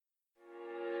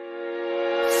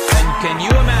Can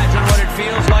you imagine what it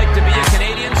feels like to be a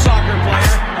Canadian soccer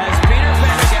player as Peter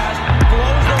Pendergast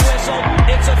blows the whistle?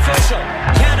 It's official.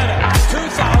 Canada,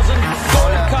 2000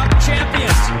 Gold Cup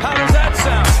champions. How does that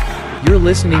sound? You're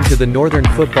listening to the Northern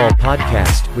Football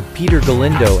Podcast with Peter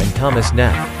Galindo and Thomas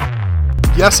Neff.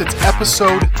 Yes, it's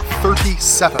episode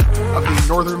 37 of the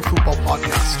Northern Football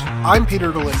Podcast. I'm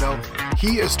Peter Galindo.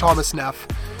 He is Thomas Neff.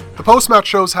 The post-match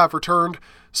shows have returned,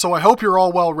 so I hope you're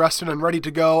all well rested and ready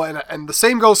to go. And the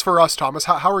same goes for us, Thomas.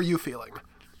 How are you feeling?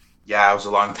 Yeah, it was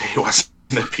a long day, wasn't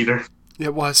it, Peter?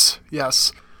 It was,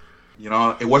 yes. You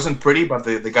know, it wasn't pretty, but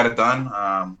they got it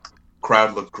done.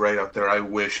 Crowd looked great out there. I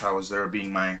wish I was there,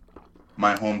 being my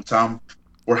hometown.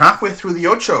 We're halfway through the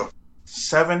Ocho.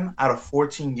 7 out of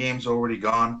 14 games already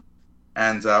gone.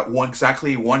 And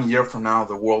exactly 1 year from now,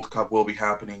 the World Cup will be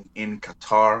happening in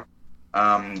Qatar.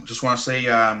 Just want to say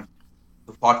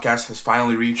the podcast has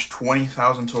finally reached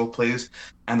 20,000 total plays.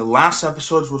 And the last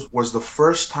episode was the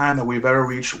first time that we've ever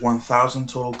reached 1,000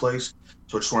 total plays.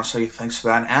 So I just want to say thanks for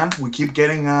that. And we keep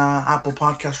getting Apple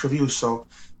Podcast reviews. So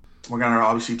we're going to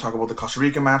obviously talk about the Costa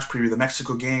Rica match, preview the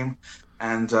Mexico game.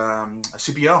 And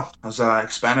CPL has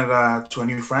expanded to a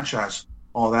new franchise.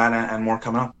 All that and more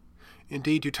coming up.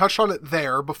 Indeed, you touched on it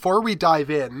there. Before we dive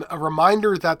in, a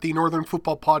reminder that the Northern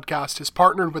Football Podcast is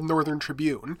partnered with Northern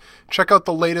Tribune. Check out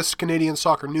the latest Canadian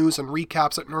soccer news and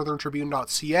recaps at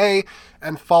northerntribune.ca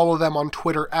and follow them on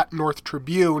Twitter at North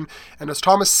Tribune. And as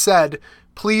Thomas said,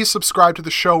 please subscribe to the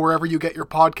show wherever you get your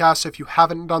podcasts if you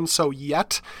haven't done so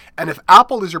yet. And if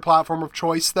Apple is your platform of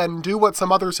choice, then do what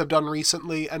some others have done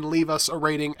recently and leave us a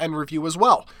rating and review as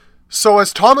well. So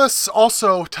as Thomas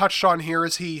also touched on here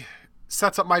as he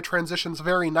sets up my transitions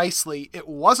very nicely, it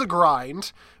was a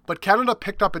grind, but Canada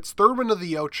picked up its third win of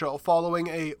the Ocho following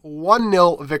a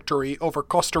 1-0 victory over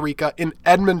Costa Rica in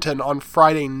Edmonton on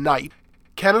Friday night.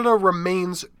 Canada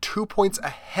remains 2 points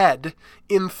ahead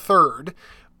in third,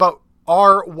 but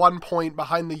are 1 point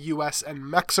behind the US and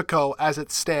Mexico as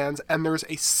it stands, and there's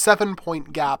a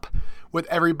 7-point gap with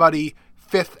everybody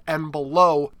fifth and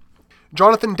below.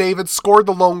 Jonathan David scored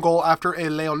the lone goal after a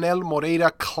Leonel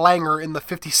Moreira clanger in the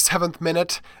 57th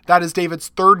minute. That is David's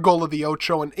third goal of the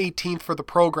Ocho and 18th for the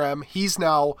program. He's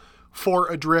now 4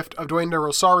 adrift of Dwayne De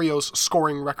Rosario's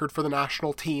scoring record for the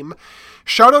national team.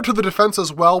 Shout out to the defense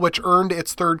as well, which earned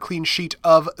its third clean sheet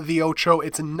of the Ocho.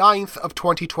 It's 9th of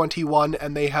 2021,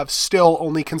 and they have still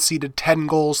only conceded 10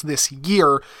 goals this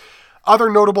year.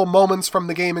 Other notable moments from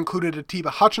the game included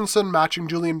Atiba Hutchinson matching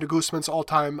Julian de Guzman's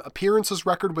all-time appearances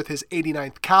record with his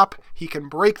 89th cap. He can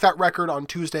break that record on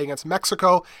Tuesday against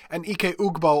Mexico, and Ike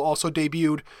Ugbo also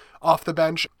debuted off the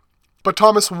bench. But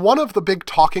Thomas, one of the big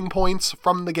talking points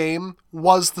from the game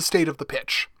was the state of the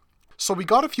pitch. So we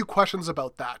got a few questions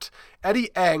about that.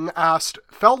 Eddie Eng asked,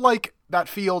 felt like that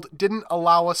field didn't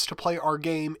allow us to play our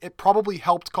game. It probably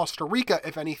helped Costa Rica,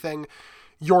 if anything.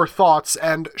 Your thoughts?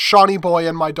 And Shawnee Boy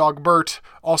and my dog Bert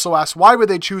also asked, why would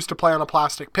they choose to play on a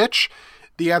plastic pitch?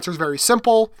 The answer is very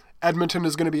simple. Edmonton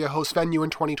is going to be a host venue in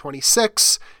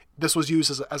 2026. This was used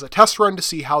as a test run to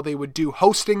see how they would do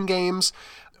hosting games.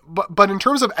 But in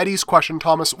terms of Eddie's question,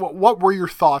 Thomas, what were your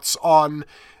thoughts on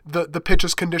the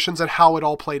pitch's conditions and how it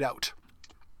all played out?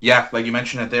 Yeah, like you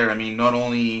mentioned it there. I mean, not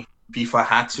only FIFA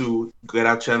had to get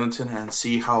out to Edmonton and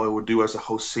see how it would do as a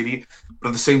host city, but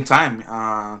at the same time,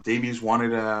 Davies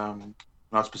wanted,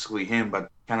 not specifically him,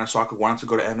 but Canada Soccer wanted to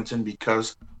go to Edmonton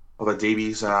because of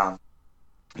Davies,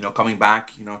 coming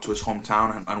back, to his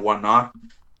hometown and whatnot,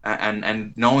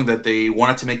 and knowing that they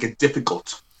wanted to make it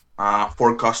difficult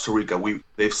for Costa Rica.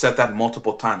 They've said that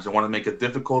multiple times. They want to make it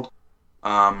difficult.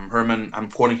 Herman,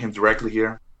 I'm quoting him directly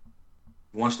here,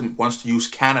 wants to use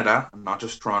Canada, not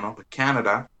just Toronto, but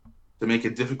Canada, to make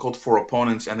it difficult for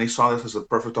opponents, and they saw this as a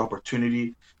perfect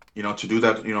opportunity, to do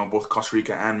that, both Costa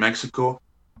Rica and Mexico.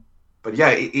 But yeah,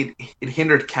 it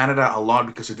hindered Canada a lot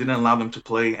because it didn't allow them to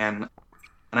play, and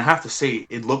I have to say,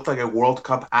 it looked like a World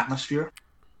Cup atmosphere,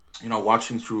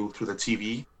 watching through the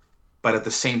TV. But at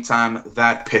the same time,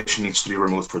 that pitch needs to be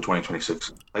removed for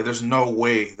 2026. Like, there's no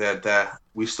way that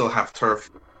we still have turf,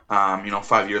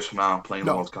 5 years from now playing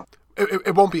the World Cup.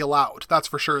 It won't be allowed, that's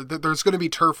for sure. There's going to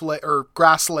be or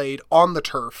grass laid on the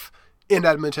turf in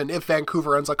Edmonton if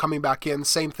Vancouver ends up coming back in.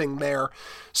 Same thing there.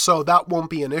 So that won't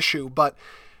be an issue. But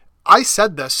I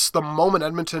said this the moment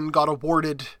Edmonton got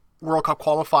awarded World Cup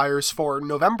qualifiers for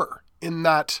November, in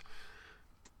that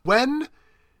when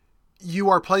you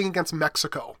are playing against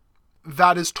Mexico,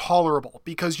 that is tolerable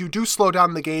because you do slow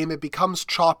down the game, it becomes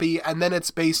choppy, and then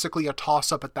it's basically a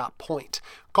toss-up at that point.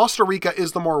 Costa Rica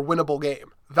is the more winnable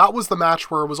game. That was the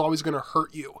match where it was always going to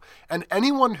hurt you. And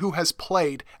anyone who has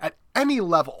played at any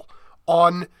level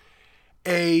on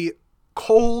a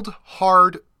cold,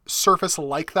 hard surface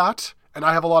like that, and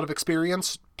I have a lot of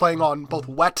experience playing on both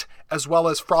wet as well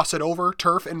as frosted over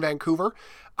turf in Vancouver,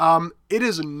 it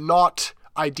is not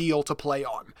ideal to play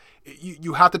on.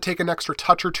 You have to take an extra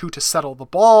touch or two to settle the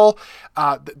ball.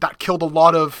 That killed a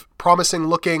lot of promising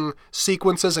looking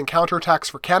sequences and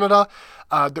counterattacks for Canada.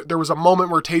 There was a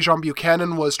moment where Tajon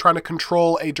Buchanan was trying to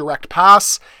control a direct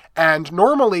pass, and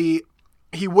normally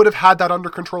he would have had that under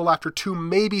control after 2,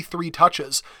 maybe 3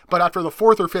 touches. But after the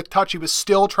 4th or 5th touch, he was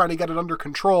still trying to get it under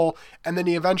control, and then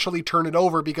he eventually turned it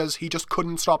over because he just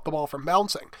couldn't stop the ball from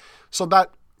bouncing. So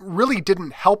that really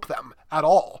didn't help them at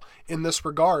all in this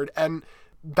regard. And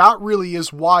that really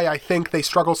is why I think they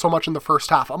struggled so much in the first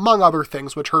half, among other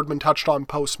things, which Herdman touched on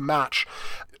post-match.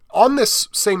 On this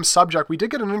same subject, we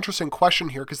did get an interesting question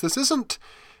here, because this isn't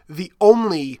the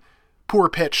only poor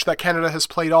pitch that Canada has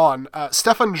played on.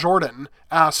 Stefan Jordan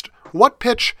asked, what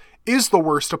pitch is the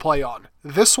worst to play on?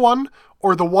 This one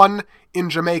or the one in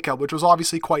Jamaica, which was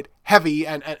obviously quite heavy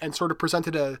and sort of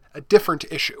presented a different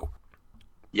issue?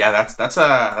 Yeah, that's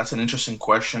an interesting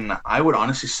question. I would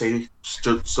honestly say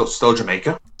still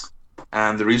Jamaica.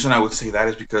 And the reason I would say that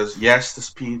is because, yes, this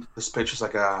pitch is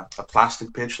like a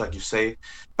plastic pitch, like you say,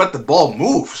 but the ball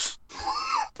moves.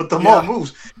 But the ball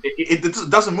moves. It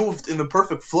doesn't move in the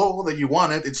perfect flow that you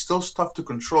want it. It's still tough to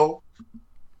control.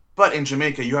 But in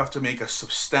Jamaica, you have to make a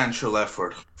substantial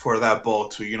effort for that ball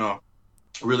to,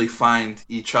 really find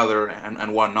each other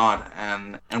and whatnot,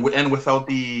 and without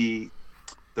the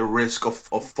risk of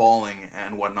falling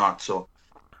and whatnot. So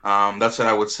that's what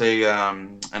I would say,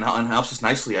 and helps us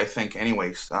nicely, I think,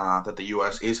 anyways, that the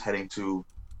U.S. is heading to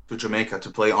Jamaica to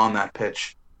play on that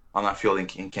pitch, on that field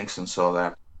in Kingston, so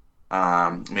that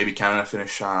maybe Canada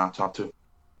finish top 2.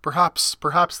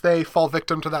 Perhaps they fall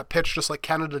victim to that pitch just like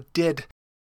Canada did.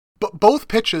 But both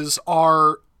pitches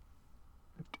are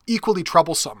equally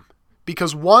troublesome,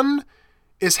 because one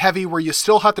is heavy where you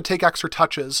still have to take extra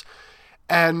touches,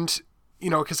 and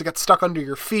because it gets stuck under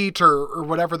your feet or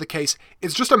whatever the case,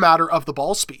 it's just a matter of the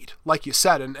ball speed, like you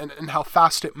said, and how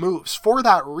fast it moves. For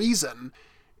that reason,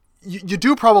 you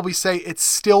do probably say it's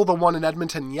still the one in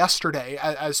Edmonton yesterday,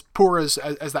 as poor as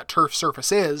that turf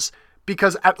surface is,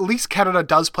 because at least Canada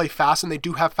does play fast and they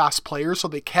do have fast players, so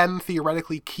they can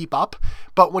theoretically keep up.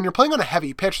 But when you're playing on a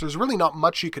heavy pitch, there's really not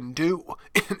much you can do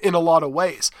in a lot of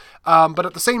ways. But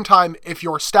at the same time, if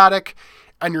you're static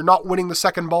and you're not winning the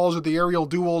second balls or the aerial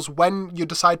duels when you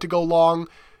decide to go long,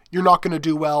 you're not going to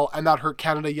do well, and that hurt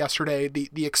Canada yesterday.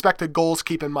 The expected goals,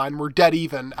 keep in mind, were dead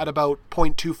even at about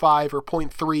 0.25 or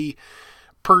 0.3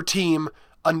 per team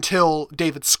until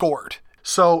David scored.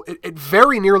 So it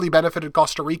very nearly benefited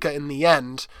Costa Rica in the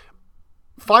end.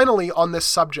 Finally, on this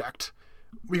subject,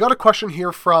 we got a question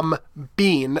here from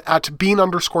Bean at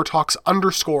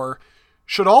Bean_talks_.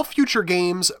 Should all future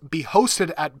games be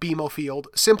hosted at BMO Field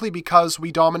simply because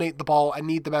we dominate the ball and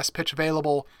need the best pitch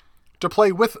available to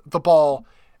play with the ball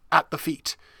at the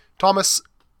feet? Thomas,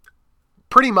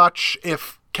 pretty much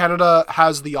if Canada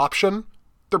has the option,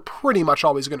 they're pretty much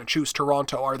always going to choose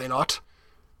Toronto, are they not?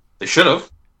 They should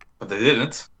have, but they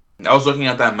didn't. I was looking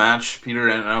at that match, Peter,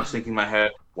 and I was thinking in my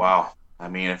head, wow, I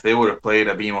mean, if they would have played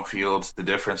at BMO Field, the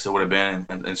difference it would have been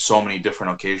in so many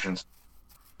different occasions.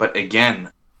 But again,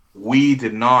 we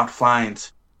did not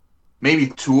find maybe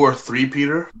 2 or 3,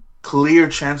 Peter, clear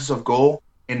chances of goal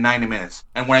in 90 minutes.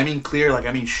 And when I mean clear,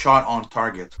 I mean shot on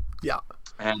target. Yeah.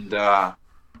 And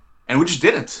we just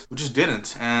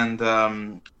didn't. And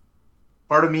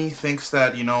part of me thinks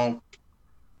that,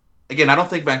 again, I don't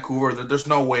think Vancouver, there's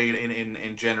no way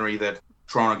in January that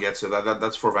Toronto gets it.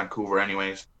 That's for Vancouver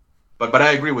anyways. But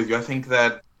I agree with you. I think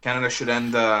that Canada should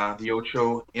end the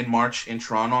Ocho in March in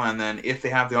Toronto, and then if they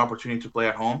have the opportunity to play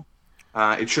at home,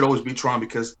 it should always be Toronto,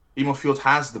 because BMO Field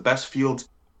has the best field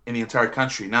in the entire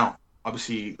country. Now,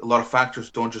 obviously, a lot of factors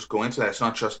don't just go into that. It's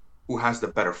not just who has the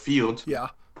better field. Yeah.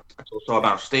 It's also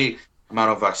amount of state,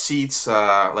 amount of seats,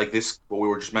 like this, what we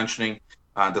were just mentioning.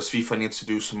 Does FIFA needs to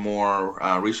do some more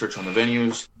research on the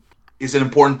venues? Is an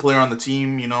important player on the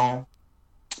team,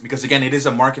 because again, it is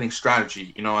a marketing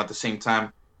strategy. At the same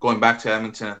time, going back to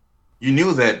Edmonton, you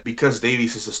knew that because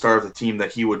Davies is the star of the team,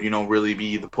 that he would, really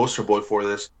be the poster boy for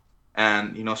this.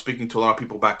 And, speaking to a lot of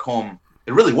people back home,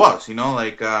 it really was,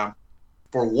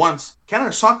 for once,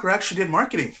 Canada Soccer actually did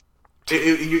marketing.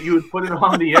 You would put it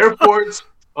on the airports,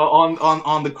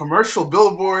 on the commercial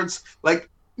billboards,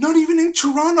 not even in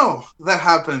Toronto that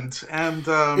happened. And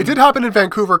it did happen in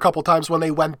Vancouver a couple times when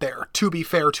they went there, to be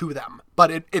fair to them.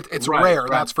 But it's rare,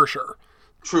 that's for sure.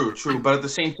 True. But at the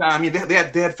same time, I mean, they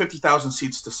had 50,000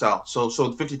 seats to sell. So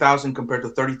 50,000 compared to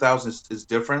 30,000 is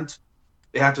different.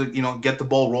 They have to, get the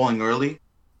ball rolling early.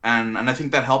 And I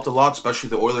think that helped a lot, especially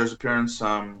the Oilers' appearance.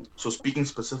 So speaking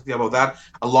specifically about that,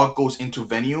 a lot goes into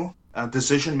venue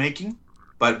decision making.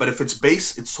 But if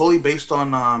it's solely based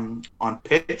on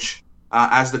pitch,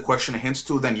 as the question hints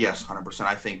to, then yes, 100%.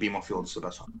 I think BMO Field is the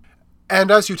best one. And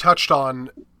as you touched on,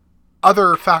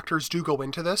 other factors do go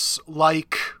into this,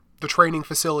 like the training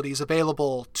facilities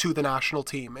available to the national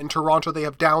team. In Toronto, they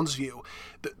have Downsview.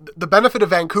 The benefit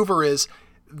of Vancouver is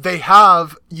they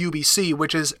have UBC,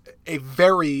 which is a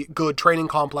very good training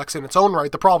complex in its own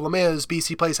right. The problem is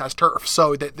BC Place has turf,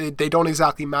 so they don't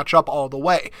exactly match up all the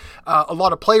way. A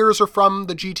lot of players are from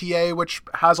the GTA, which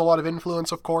has a lot of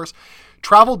influence, of course.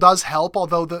 Travel does help,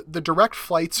 although the direct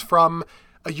flights from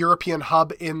a European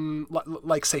hub in,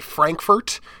 like, say,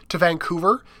 Frankfurt to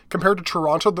Vancouver, compared to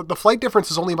Toronto, the flight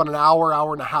difference is only about an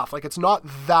hour and a half. Like, it's not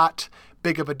that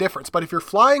big of a difference. But if you're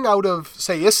flying out of,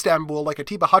 say, Istanbul, like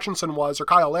Atiba Hutchinson was or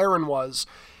Kyle Aaron was,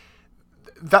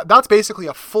 that's basically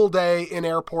a full day in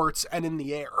airports and in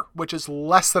the air, which is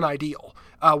less than ideal.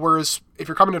 Whereas if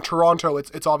you're coming to Toronto,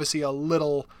 it's obviously a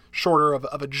little shorter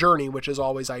of a journey, which is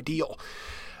always ideal.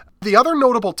 The other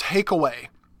notable takeaway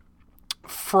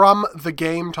from the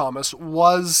game, Thomas,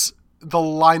 was the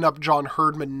lineup John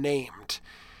Herdman named.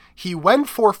 He went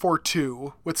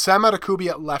 4-4-2 with Sam Adekubi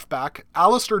at left back.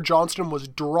 Alistair Johnston was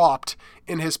dropped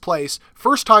in his place.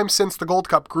 First time since the Gold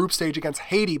Cup group stage against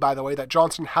Haiti, by the way, that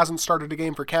Johnston hasn't started a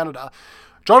game for Canada.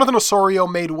 Jonathan Osorio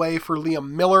made way for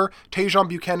Liam Miller. Tajon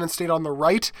Buchanan stayed on the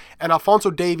right, and Alphonso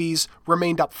Davies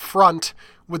remained up front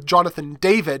with Jonathan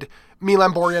David.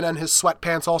 Milan Borjan and his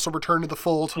sweatpants also returned to the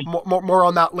fold. More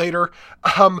on that later.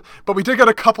 But we did get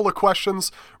a couple of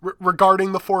questions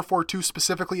regarding the 4-4-2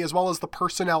 specifically, as well as the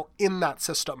personnel in that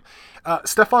system.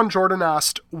 Stefan Jordan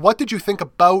asked, what did you think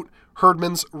about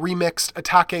Herdman's remixed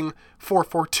attacking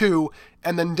 4-4-2?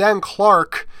 And then Dan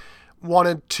Clark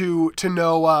wanted to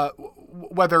know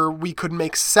whether we could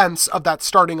make sense of that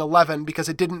starting 11, because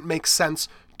it didn't make sense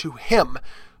to him.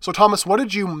 So, Thomas, what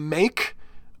did you make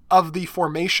of the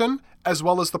formation as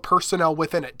well as the personnel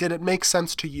within it? Did it make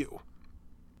sense to you?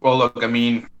 Well, look, I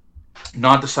mean,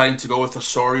 not deciding to go with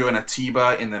Osorio and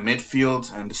Atiba in the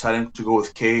midfield and deciding to go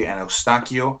with Kay and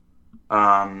Eustachio,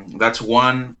 that's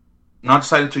one. Not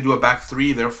deciding to do a back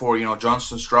three, therefore,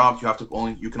 Johnston's dropped.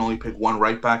 You can only pick one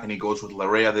right back, and he goes with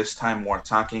Larea this time, more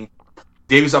attacking.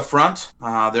 Davies up front,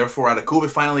 therefore Adekubi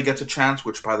finally gets a chance,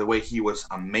 which, by the way, he was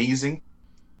amazing.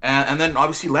 And then,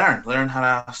 obviously, Laren. Laren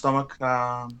had a stomach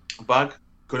bug,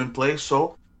 couldn't play,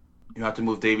 so you have to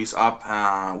move Davies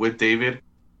up with David.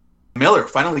 Miller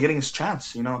finally getting his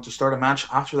chance, to start a match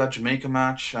after that Jamaica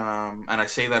match. And I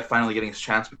say that finally getting his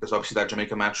chance because, obviously, that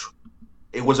Jamaica match,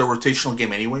 it was a rotational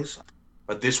game anyways,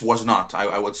 but this was not.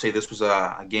 I would say this was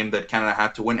a game that Canada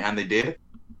had to win, and they did.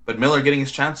 But Miller getting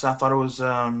his chance, I thought it was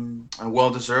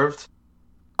well-deserved.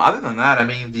 Other than that, I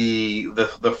mean, the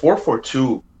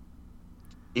 4-4-2,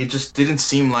 it just didn't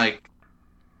seem like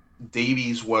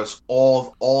Davies was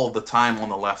all the time on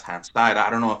the left-hand side. I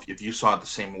don't know if you saw it the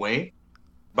same way.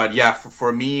 But yeah,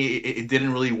 for me, it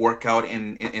didn't really work out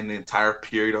in the entire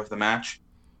period of the match.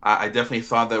 I definitely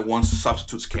thought that once the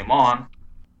substitutes came on,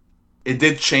 it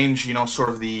did change, sort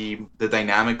of the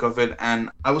dynamic of it. And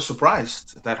I was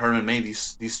surprised that Herdman made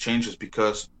these changes,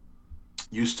 because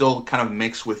you still kind of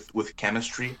mix with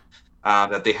chemistry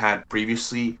that they had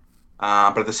previously.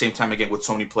 But at the same time, again, with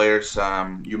so many players,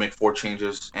 you make 4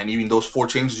 changes. And even those 4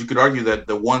 changes, you could argue that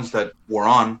the ones that were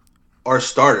on are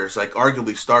starters, like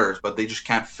arguably starters, but they just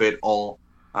can't fit all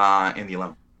in the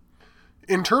 11.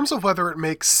 In terms of whether it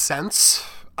makes sense,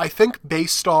 I think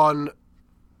based on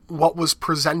what was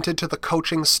presented to the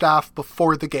coaching staff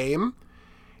before the game,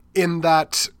 in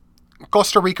that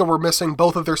Costa Rica were missing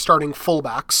both of their starting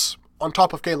fullbacks on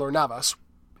top of Keylor Navas.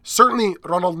 Certainly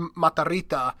Ronald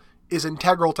Matarrita is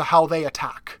integral to how they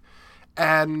attack.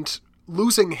 And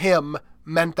losing him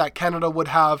meant that Canada would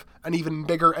have an even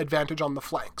bigger advantage on the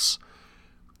flanks.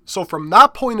 So from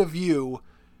that point of view,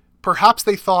 perhaps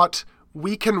they thought,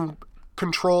 we can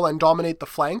control and dominate the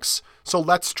flanks, so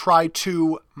let's try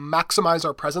to maximize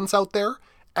our presence out there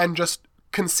and just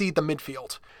concede the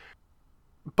midfield.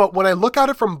 But when I look at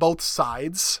it from both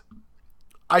sides,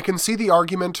 I can see the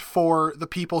argument for the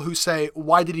people who say,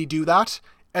 why did he do that?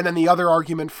 And then the other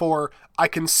argument for, I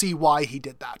can see why he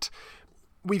did that.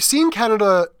 We've seen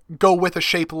Canada go with a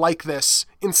shape like this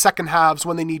in second halves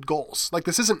when they need goals. Like,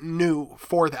 this isn't new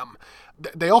for them.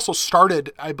 They also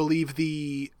started, I believe,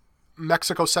 the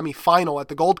Mexico semi-final at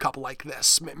the Gold Cup like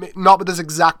this. Not with this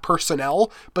exact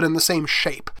personnel, but in the same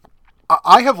shape.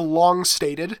 I have long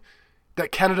stated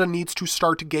that Canada needs to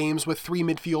start games with 3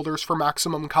 midfielders for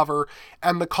maximum cover,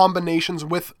 and the combinations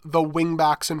with the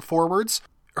wingbacks and forwards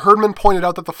Herdman pointed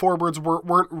out that the forwards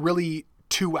weren't really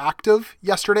too active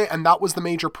yesterday, and that was the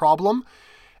major problem,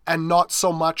 and not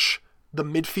so much the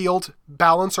midfield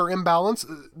balance or imbalance.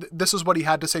 This is what he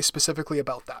had to say specifically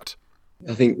about that.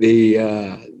 I think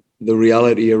the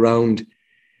reality around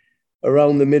the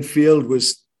midfield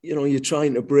was, you're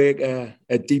trying to break a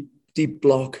deep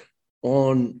block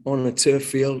on a turf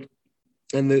field,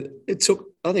 and it took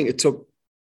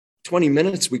 20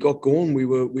 minutes. We got going. We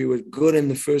were good in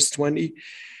the first 20,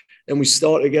 and we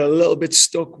started to get a little bit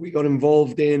stuck. We got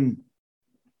involved in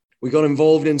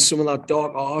some of that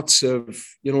dark arts of,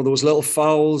 those little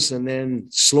fouls and then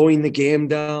slowing the game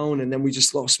down, and then we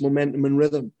just lost momentum and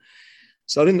rhythm.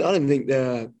 So I didn't think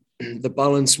the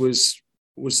balance was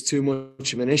too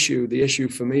much of an issue. The issue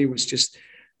for me was just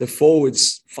the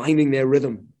forwards finding their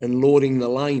rhythm and loading the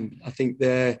line. I think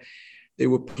they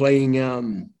were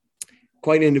playing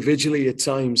quite individually at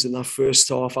times in that first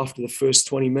half. After the first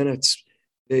 20 minutes,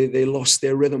 they lost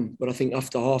their rhythm. But I think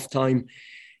after half time,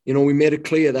 we made it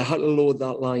clear they had to load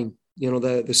that line.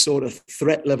 The sort of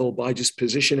threat level by just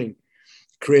positioning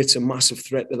creates a massive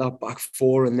threat to that back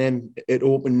four. And then it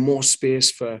opened more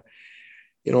space for,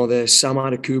 the Sam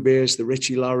Adekubes, the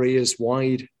Richie Larias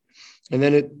wide. And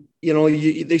then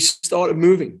they started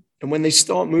moving. And when they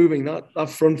start moving, that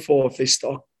front four, if they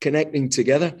start connecting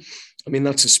together,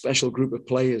 that's a special group of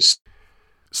players.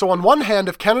 So on one hand,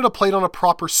 if Canada played on a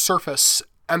proper surface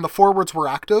and the forwards were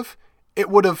active, it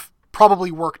would have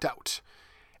probably worked out.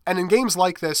 And in games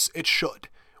like this, it should.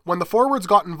 When the forwards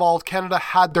got involved, Canada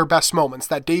had their best moments.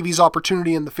 That Davies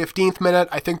opportunity in the 15th minute,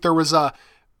 I think there was a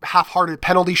half-hearted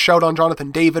penalty shout on Jonathan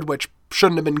David, which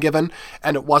shouldn't have been given,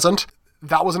 and it wasn't.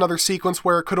 That was another sequence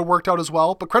where it could have worked out as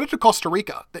well. But credit to Costa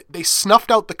Rica. They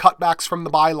snuffed out the cutbacks from the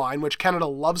byline, which Canada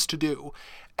loves to do,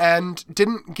 and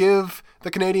didn't give the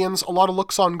Canadians a lot of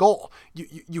looks on goal.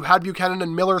 You had Buchanan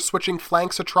and Miller switching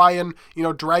flanks to try and,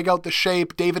 drag out the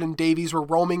shape. David and Davies were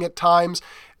roaming at times.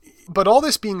 But all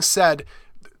this being said,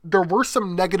 there were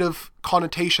some negative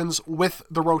connotations with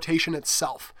the rotation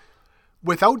itself.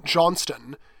 Without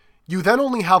Johnston, you then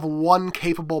only have one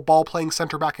capable ball-playing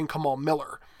center-back in Kamal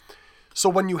Miller. So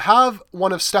when you have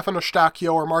one of Stefan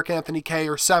Eustáquio or Marc-Anthony Kaye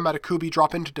or Sam Adekugbe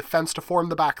drop into defense to form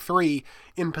the back three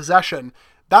in possession,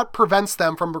 that prevents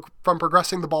them from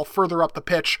progressing the ball further up the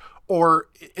pitch, or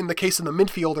in the case of the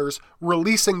midfielders,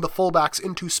 releasing the fullbacks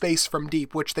into space from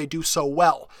deep, which they do so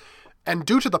well. And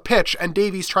due to the pitch and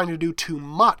Davies trying to do too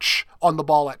much on the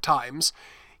ball at times,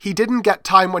 he didn't get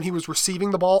time when he was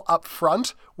receiving the ball up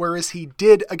front, whereas he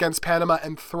did against Panama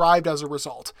and thrived as a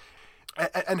result.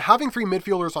 And having three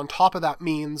midfielders on top of that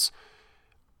means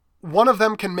one of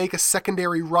them can make a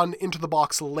secondary run into the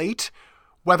box late,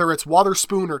 whether it's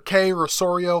Wotherspoon or Kaye or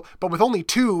Osorio, but with only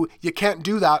two, you can't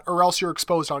do that or else you're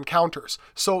exposed on counters.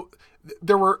 So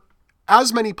there were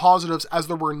as many positives as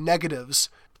there were negatives.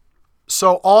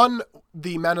 So on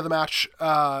the man of the match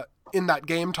in that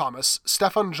game, Thomas,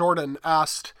 Stefan Jordan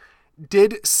asked,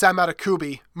 did Sam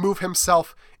Adekugbe move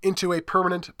himself into a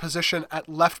permanent position at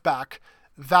left back?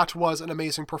 That was an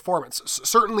amazing performance.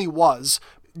 Certainly was.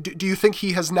 Do you think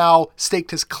he has now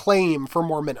staked his claim for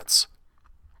more minutes?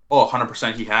 Oh,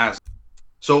 100% he has.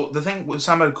 So the thing with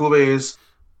Sam Adekugbe is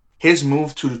his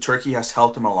move to Turkey has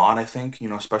helped him a lot, I think,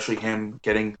 especially him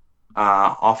getting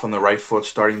off on the right foot,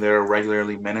 starting there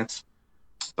regularly minutes.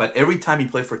 But every time he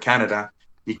played for Canada,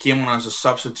 he came on as a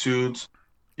substitute.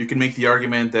 You can make the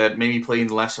argument that maybe playing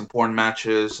the less important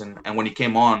matches, and when he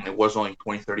came on, it was only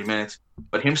 20, 30 minutes.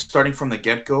 But him starting from the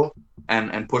get-go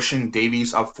and pushing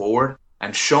Davies up forward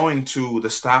and showing to the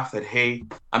staff that, hey,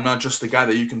 I'm not just the guy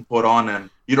that you can put on and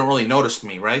you don't really notice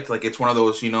me, right? Like, it's one of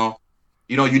those, you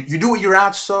do what you're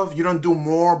asked of, you don't do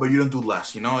more, but you don't do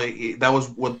less, that was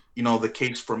what, the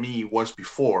case for me was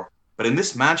before. But in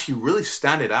this match, he really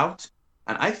standed out.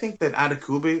 And I think that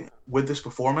Adekugbe, with this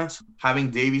performance,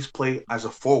 having Davies play as a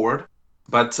forward,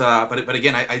 but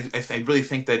again, I really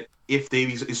think that if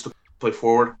Davies is to play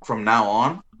forward from now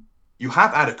on, you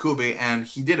have Adekugbe, and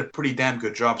he did a pretty damn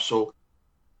good job. So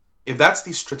if that's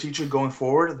the strategic going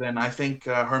forward, then I think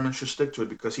Herman should stick to it,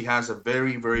 because he has a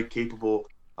very, very capable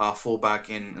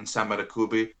fullback in Sam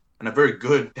Adekugbe and a very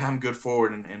good, damn good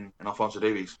forward in Alphonso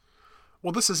Davies.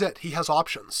 Well, this is it. He has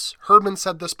options. Herdman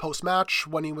said this post-match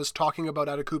when he was talking about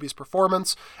Adekugbe's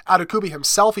performance. Adekugbe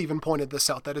himself even pointed this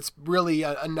out, that it's really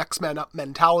a next man up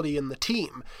mentality in the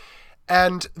team.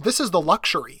 And this is the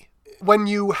luxury. When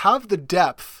you have the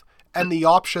depth and the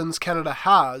options Canada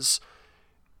has,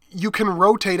 you can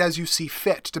rotate as you see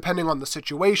fit, depending on the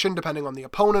situation, depending on the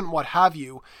opponent, what have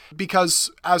you.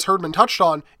 Because, as Herdman touched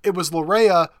on, it was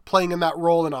Larea playing in that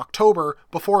role in October.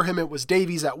 Before him, it was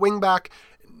Davies at wingback.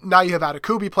 Now you have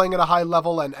Adekubi playing at a high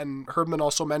level, and Herdman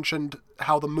also mentioned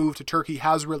how the move to Turkey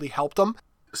has really helped them.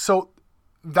 So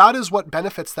that is what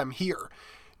benefits them here.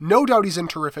 No doubt he's in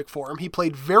terrific form. He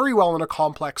played very well in a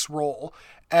complex role.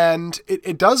 And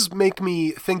it does make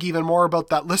me think even more about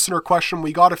that listener question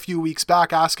we got a few weeks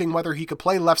back asking whether he could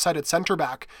play left-sided center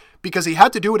back, because he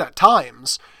had to do it at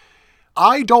times.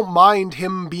 I don't mind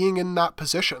him being in that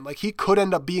position. Like, he could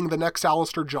end up being the next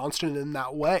Alistair Johnston in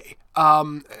that way.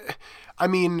 I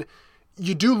mean,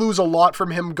 you do lose a lot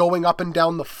from him going up and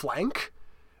down the flank,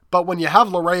 but when you have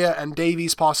Larea and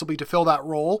Davies possibly to fill that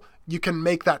role, you can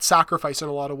make that sacrifice in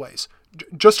a lot of ways.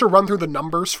 Just to run through the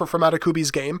numbers from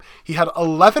Adekubi's game, he had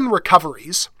 11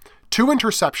 recoveries, 2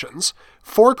 interceptions,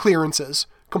 4 clearances,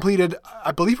 completed,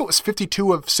 I believe it was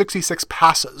 52 of 66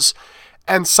 passes,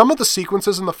 and some of the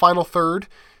sequences in the final third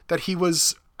that he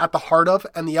was at the heart of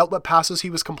and the outlet passes he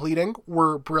was completing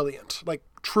were brilliant, like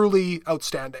truly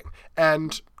outstanding,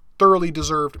 and thoroughly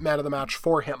deserved man of the match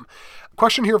for him.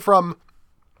 Question here from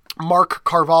Mark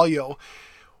Carvalho.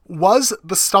 Was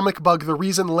the stomach bug the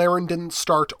reason Larin didn't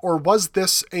start, or was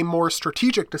this a more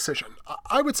strategic decision?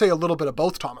 I would say a little bit of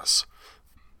both, Thomas.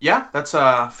 Yeah, that's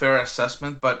a fair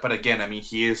assessment. But again, I mean,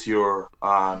 he is your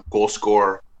goal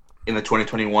scorer in the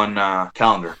 2021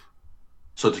 calendar.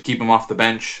 So to keep him off the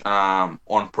bench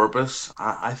on purpose,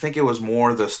 I think it was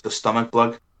more the stomach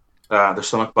bug.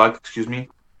 Excuse me.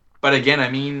 But again, I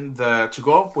mean, to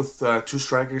go up with 2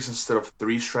 strikers instead of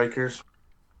 3 strikers,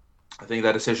 I think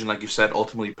that decision, like you said,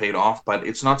 ultimately paid off, but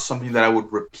it's not something that I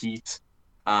would repeat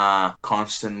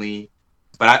constantly.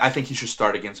 But I think he should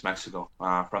start against Mexico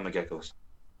from the get-go.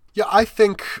 Yeah, I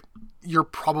think you're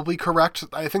probably correct.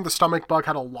 I think the stomach bug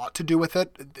had a lot to do with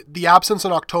it. The absence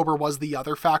in October was the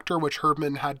other factor, which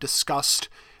Herdman had discussed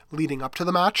leading up to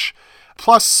the match.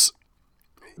 Plus,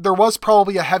 there was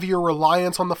probably a heavier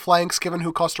reliance on the flanks given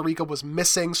who Costa Rica was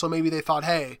missing, so maybe they thought,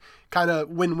 hey, kind of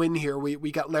win-win here.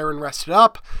 We got Larin rested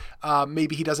up,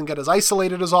 maybe he doesn't get as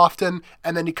isolated as often,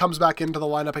 and then he comes back into the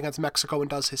lineup against Mexico and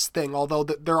does his thing, although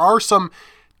there are some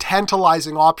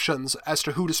tantalizing options as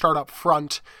to who to start up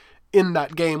front in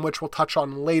that game, which we'll touch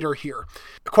on later here.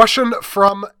 A question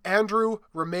from Andrew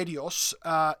Remedios.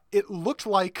 It looked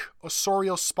like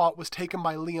Osorio's spot was taken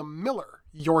by Liam Miller.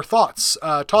 Your thoughts?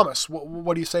 Thomas,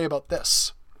 what do you say about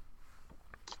this?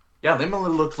 Yeah, Liam Miller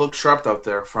looked sharp out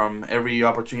there from every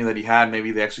opportunity that he had.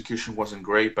 Maybe the execution wasn't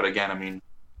great, but again, I mean,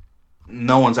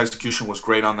 no one's execution was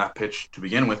great on that pitch to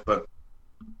begin with, but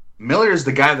Miller is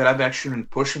the guy that I've actually been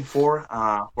pushing for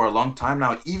a long time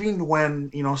now, even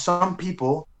when, some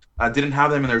people didn't have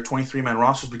them in their 23-man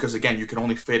rosters because, again, you can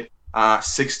only fit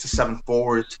 6 to 7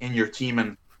 forwards in your team,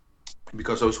 and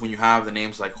because always when you have the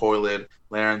names like Hoylett,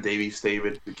 Larin, Davies,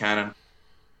 David, Buchanan,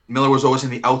 Miller was always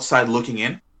in the outside looking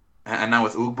in, and now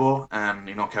with Ugbo and,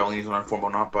 Cavallini's not in form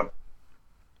or not, but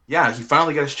yeah, he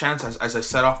finally got his chance, as I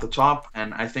said off the top,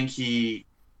 and I think he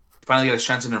finally got his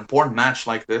chance in an important match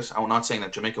like this. I'm not saying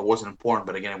that Jamaica wasn't important,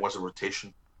 but again, it was a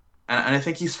rotation. And I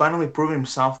think he's finally proven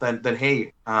himself that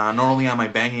hey, not only am I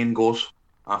banging in goals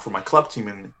for my club team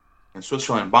in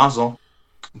Switzerland, Basel,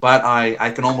 but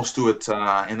I can almost do it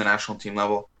in the national team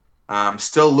level.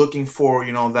 Still looking for,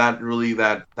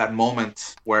 that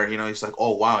moment where, he's like,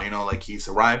 oh, wow, like he's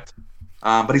arrived.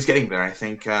 But he's getting there. I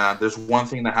think there's one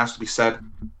thing that has to be said,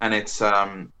 and it's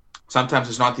sometimes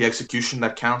it's not the execution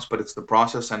that counts, but it's the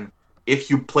process. And if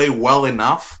you play well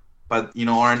enough, but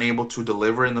aren't able to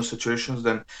deliver in those situations,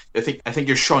 then I think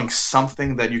you're showing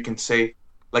something that you can say,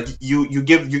 like you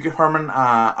give Herman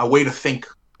a way to think,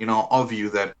 of you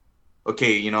that,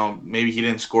 okay, maybe he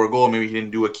didn't score a goal, maybe he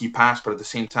didn't do a key pass, but at the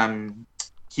same time,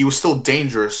 he was still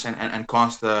dangerous and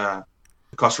caused the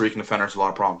Costa Rican defenders a lot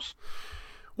of problems.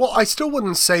 Well, I still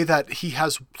wouldn't say that he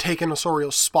has taken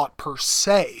Osorio's spot per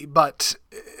se, but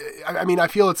I mean, I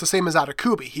feel it's the same as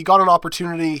Adekubi. He got an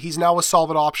opportunity, he's now a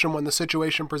solid option when the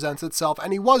situation presents itself,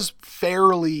 and he was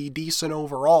fairly decent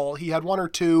overall. He had 1 or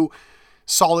 2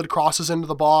 solid crosses into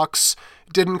the box,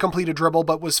 didn't complete a dribble,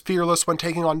 but was fearless when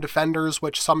taking on defenders,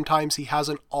 which sometimes he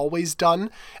hasn't always done,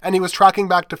 and he was tracking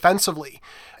back defensively.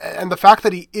 And the fact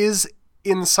that he is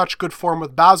in such good form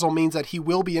with Basel means that he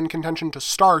will be in contention to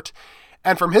start.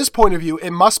 And from his point of view,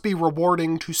 it must be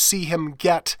rewarding to see him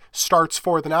get starts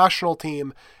for the national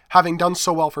team, having done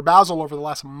so well for Basel over the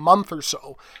last month or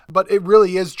so. But it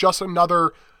really is just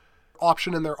another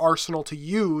option in their arsenal to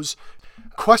use.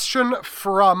 Question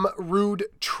from Rude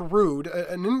Trude,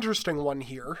 an interesting one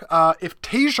here. If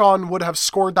Tejan would have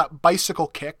scored that bicycle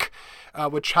kick,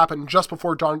 which happened just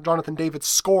before Jonathan David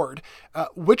scored,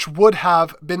 which would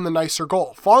have been the nicer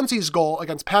goal? Fonzie's goal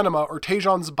against Panama or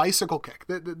Tejan's bicycle kick?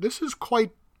 This is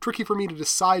quite tricky for me to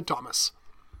decide, Thomas.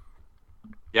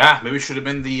 Yeah, maybe it should have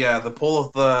been the poll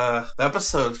of the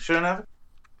episode, shouldn't have?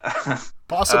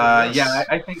 Possibly. Yes. Yeah,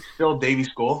 I think still Davies'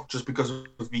 goal, just because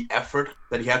of the effort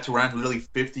that he had to run literally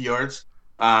 50 yards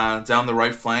down the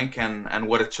right flank and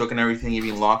what it took and everything,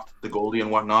 even locked the goalie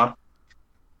and whatnot.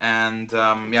 And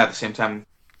at the same time,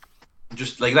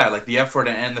 just like that, like the effort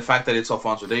and the fact that it's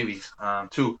Alphonso Davies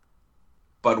too.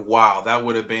 But wow, that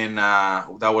would have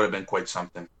been quite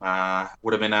something.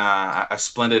 Would have been a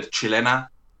splendid chilena,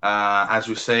 as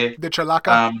we say. The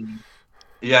chalaca.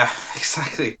 Yeah,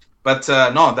 exactly. But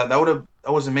no, that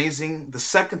was amazing. The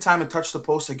second time it touched the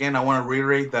post again, I want to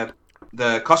reiterate that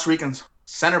the Costa Rican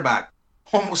center back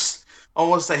almost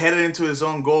headed into his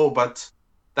own goal, but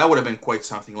that would have been quite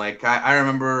something. Like I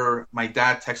remember my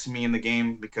dad texting me in the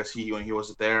game because when he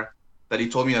wasn't there, that he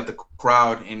told me that the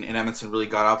crowd in Edmonton really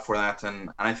got up for that, and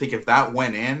I think if that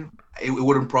went in, it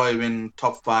would have probably been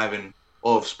top 5 in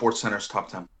all of SportsCenter's top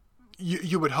 10.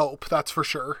 You would hope, that's for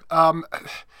sure.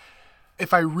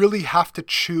 If I really have to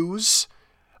choose,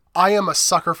 I am a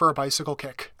sucker for a bicycle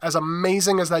kick. As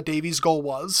amazing as that Davies goal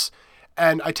was,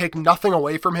 and I take nothing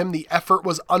away from him, the effort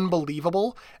was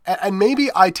unbelievable. And maybe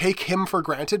I take him for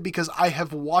granted because I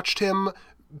have watched him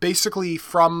basically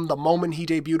from the moment he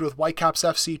debuted with Whitecaps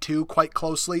FC2 quite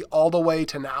closely all the way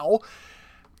to now.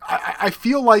 I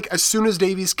feel like as soon as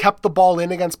Davies kept the ball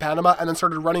in against Panama and then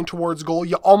started running towards goal,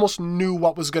 you almost knew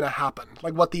what was going to happen,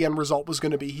 like what the end result was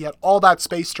going to be. He had all that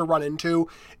space to run into.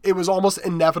 It was almost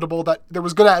inevitable that there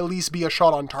was going to at least be a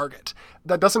shot on target.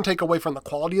 That doesn't take away from the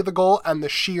quality of the goal and the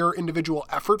sheer individual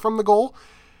effort from the goal,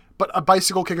 but a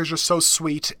bicycle kick is just so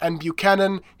sweet, and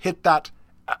Buchanan hit that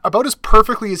about as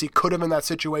perfectly as he could have in that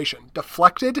situation.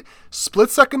 Deflected,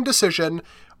 split-second decision,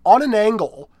 on an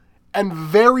angle, and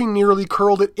very nearly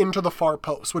curled it into the far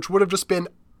post, which would have just been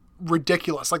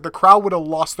ridiculous. Like, the crowd would have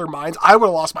lost their minds. I would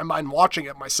have lost my mind watching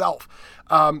it myself.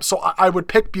 So I would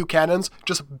pick Buchanan's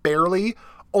just barely,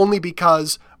 only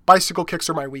because bicycle kicks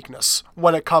are my weakness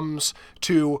when it comes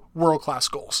to world-class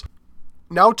goals.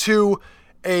 Now to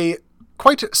a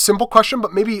quite simple question,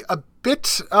 but maybe a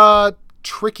bit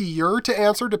trickier to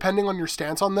answer depending on your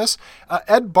stance on this.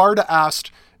 Ed Barda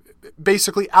asked,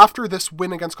 basically, after this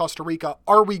win against Costa Rica,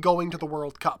 are we going to the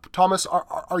World Cup? Thomas,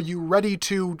 are you ready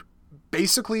to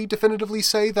basically definitively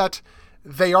say that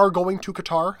they are going to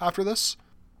Qatar after this?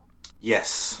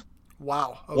 Yes.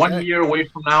 Wow. Okay. 1 year away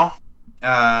from now,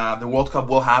 the World Cup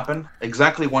will happen.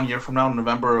 Exactly 1 year from now,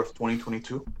 November of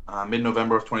 2022,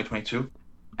 mid-November of 2022.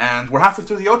 And we're halfway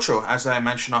through the Ocho, as I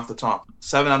mentioned off the top.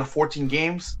 7 out of 14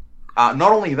 games.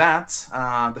 Not only that,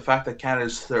 the fact that Canada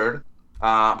is third,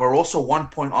 but we're also 1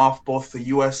 point off both the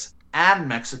U.S. and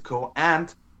Mexico.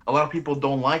 And a lot of people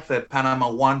don't like that Panama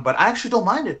won, but I actually don't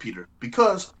mind it, Peter,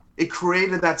 because it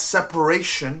created that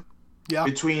separation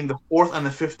between the 4th and the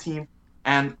 15th.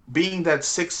 And being that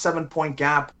 6-7 point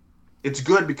gap, it's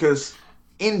good because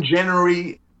in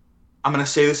January, I'm going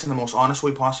to say this in the most honest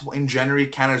way possible, in January,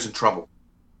 Canada's in trouble.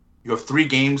 You have 3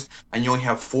 games, and you only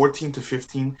have 14 to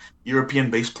 15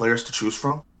 European-based players to choose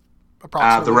from.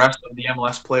 The rest of the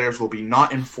MLS players will be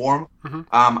not in form.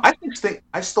 Mm-hmm.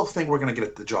 I still think we're going to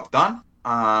get the job done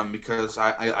because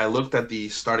I looked at the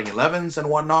starting 11s and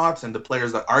whatnot, and the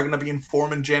players that are going to be in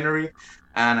form in January,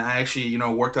 and I actually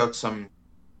worked out some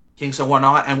kinks and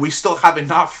whatnot, and we still have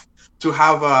enough to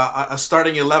have a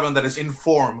starting 11 that is in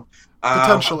form.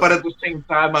 Potentially. But at the same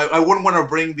time, I wouldn't want to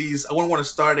bring these. I wouldn't want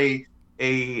to start a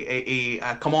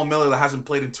Kamal Miller that hasn't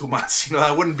played in 2 months.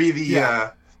 That wouldn't be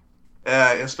the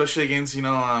especially against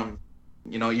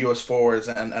U.S. forwards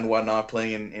and whatnot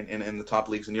playing in the top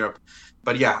leagues in Europe.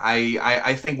 But yeah,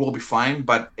 I think we'll be fine.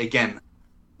 But again,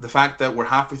 the fact that we're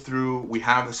halfway through, we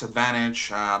have this advantage.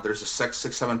 There's a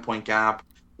 6-7 point gap.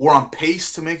 We're on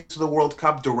pace to make it to the World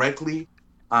Cup directly.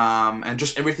 And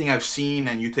just everything I've seen,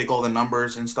 and you take all the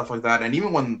numbers and stuff like that. And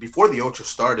even before the Ocho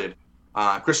started,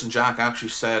 Chris and Jack actually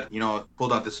said,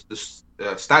 pulled out this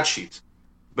stat sheet.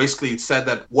 Basically, it said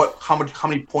that how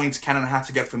many points Canada had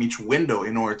to get from each window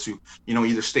in order to,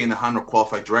 either stay in the hunt or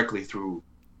qualify directly through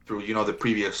the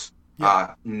previous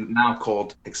now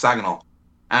called hexagonal.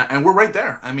 And we're right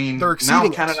there. I mean, now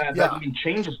Canada that even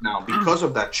changes now because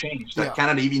of that change. That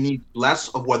Canada even needs less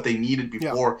of what they needed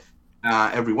before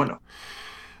every window.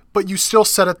 But you still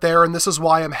said it there, and this is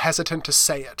why I'm hesitant to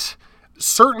say it.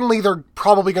 Certainly, they're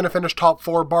probably going to finish top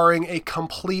 4, barring a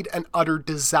complete and utter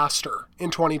disaster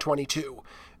in 2022.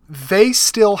 They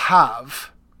still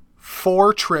have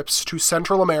 4 trips to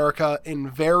Central America in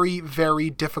very, very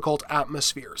difficult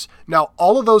atmospheres. Now,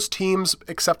 all of those teams,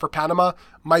 except for Panama,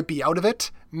 might be out of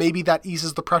it. Maybe that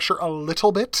eases the pressure a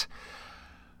little bit,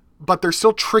 but they're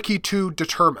still tricky to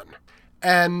determine.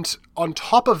 And on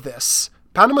top of this,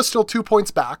 Panama's still 2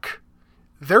 points back.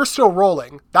 They're still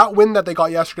rolling. That win that they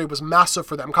got yesterday was massive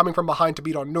for them, coming from behind to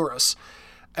beat Honduras.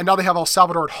 And now they have El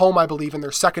Salvador at home, I believe, in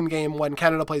their second game when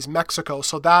Canada plays Mexico,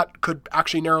 so that could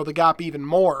actually narrow the gap even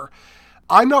more.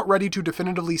 I'm not ready to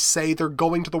definitively say they're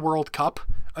going to the World Cup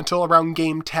until around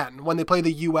Game 10, when they play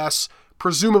the U.S.,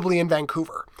 presumably in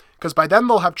Vancouver. Because by then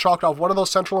they'll have chalked off one of those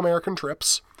Central American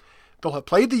trips. They'll have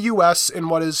played the U.S. in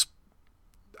what is,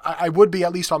 I would be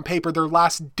at least on paper, their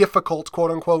last difficult,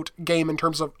 quote-unquote, game in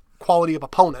terms of quality of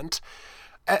opponent.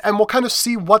 And we'll kind of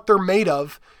see what they're made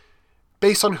of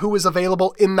based on who is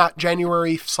available in that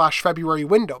January/February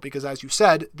window. Because as you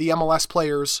said, the MLS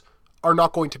players are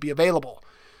not going to be available.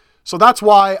 So that's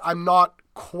why I'm not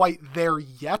quite there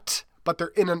yet, but they're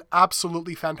in an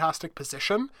absolutely fantastic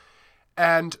position.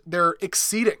 And they're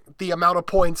exceeding the amount of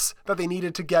points that they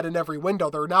needed to get in every window.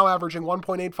 They're now averaging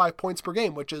 1.85 points per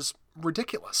game, which is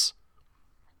ridiculous.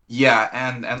 Yeah,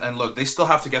 and look, they still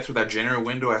have to get through that January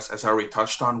window, as I already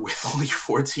touched on, with only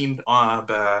 14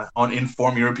 on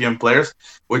informed European players,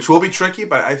 which will be tricky.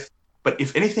 But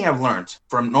if anything I've learned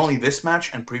from not only this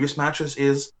match and previous matches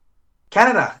is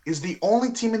Canada is the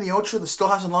only team in the Ocho that still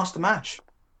hasn't lost a match.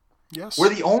 Yes, we're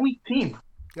the only team.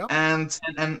 Yep. And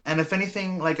if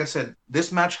anything, like I said,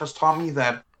 this match has taught me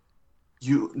that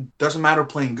doesn't matter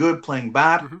playing good, playing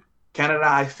bad. Mm-hmm. Canada,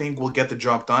 I think, will get the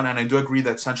job done. And I do agree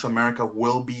that Central America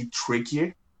will be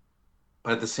trickier.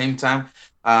 But at the same time,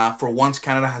 for once,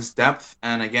 Canada has depth.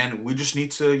 And again, we just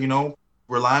need to,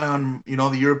 rely on,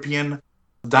 the European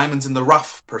diamonds in the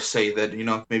rough, per se,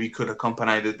 that, maybe could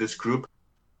accompany this group.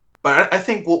 But I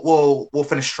think we'll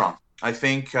finish strong. I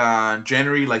think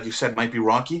January, like you said, might be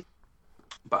rocky,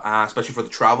 but especially for the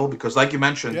travel. Because like you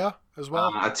mentioned, yeah, as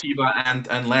well, Atiba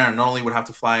and Larin not only would have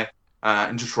to fly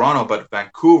into Toronto, but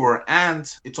Vancouver, and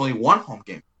it's only one home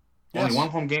game. Yes. Only one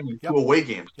home game and two away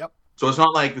games. Yep. So it's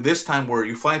not like this time where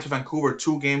you fly into Vancouver,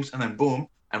 2 games, and then boom,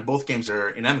 and both games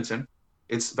are in Edmonton.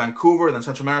 It's Vancouver, then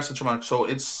Central America. So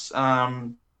it's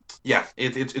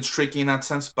it's tricky in that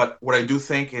sense. But what I do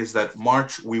think is that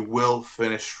March we will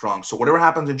finish strong. So whatever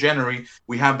happens in January,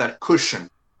 we have that cushion,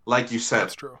 like you said.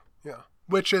 That's true. Yeah,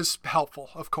 which is helpful,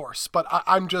 of course. But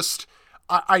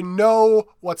I know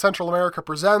what Central America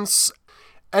presents.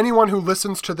 Anyone who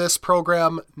listens to this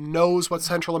program knows what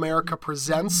Central America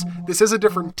presents. This is a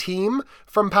different team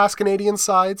from past Canadian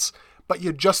sides, but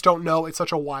you just don't know. It's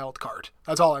such a wild card.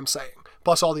 That's all I'm saying.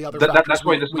 Plus all the other factors. That's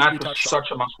why this match is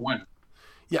such a must-win.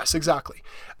 Yes, exactly.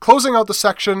 Closing out the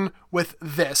section with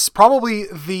this, probably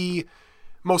the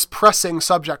most pressing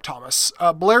subject, Thomas.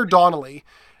 Blair Donnelly,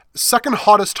 second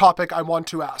hottest topic I want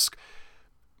to ask.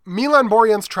 Milan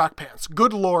Borjan's track pants.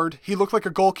 Good Lord, he looked like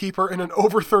a goalkeeper in an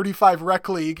over 35 rec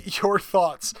league. Your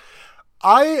thoughts?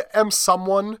 I am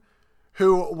someone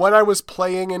who, when I was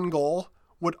playing in goal,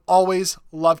 would always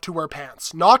love to wear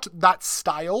pants. Not that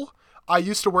style. I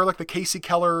used to wear like the Casey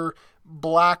Keller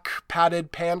black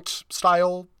padded pant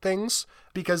style things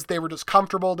because they were just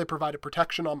comfortable. They provided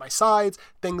protection on my sides,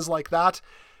 things like that.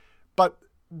 But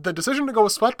the decision to go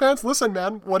with sweatpants, listen,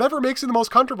 man, whatever makes you the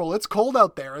most comfortable. It's cold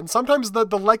out there. And sometimes the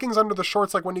leggings under the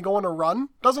shorts, like when you go on a run,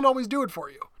 doesn't always do it for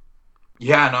you.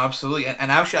 Yeah, no, absolutely. And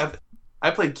actually,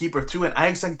 I played keeper too, and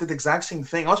I did the exact same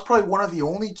thing. I was probably one of the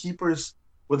only keepers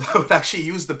would actually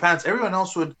use the pants. Everyone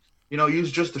else would,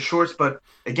 use just the shorts. But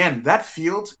again, that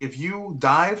field, if you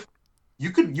dive, you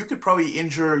could probably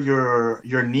injure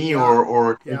your knee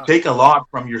or take a lot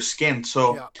from your skin.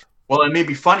 So, well, it may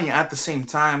be funny at the same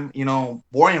time,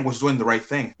 Borjan was doing the right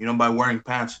thing, by wearing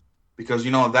pants, because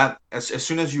that as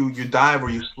soon as you dive or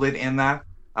you slid in that,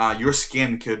 your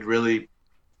skin could really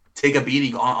take a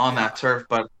beating on that turf.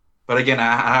 But again,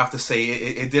 I have to say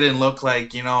it didn't look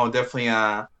like,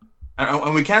 definitely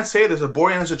and we can't say this.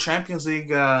 Borjan is a Champions League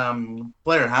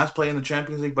player, has played in the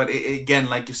Champions League, but again,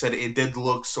 like you said, it did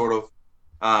look sort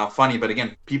of funny. But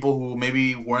again, people who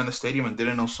maybe were in the stadium and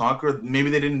didn't know soccer, maybe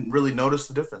they didn't really notice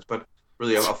the difference. But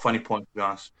really a funny point, to be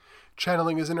honest.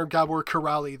 Channeling his inner Gabor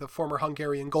Kiraly, the former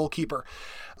Hungarian goalkeeper.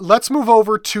 Let's move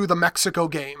over to the Mexico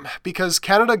game, because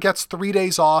Canada gets 3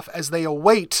 days off as they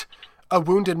await a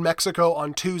wounded Mexico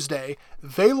on Tuesday.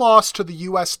 They lost to the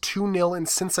U.S. 2-0 in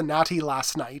Cincinnati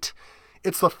last night.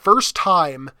 It's the first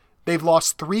time they've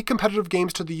lost 3 competitive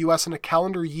games to the U.S. in a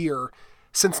calendar year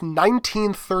since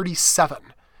 1937.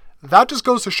 That just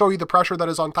goes to show you the pressure that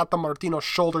is on Tata Martino's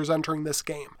shoulders entering this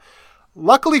game.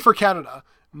 Luckily for Canada,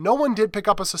 no one did pick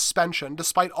up a suspension,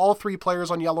 despite all 3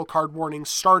 players on yellow card warnings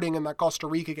starting in that Costa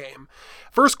Rica game.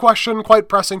 First question, quite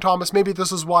pressing, Thomas. Maybe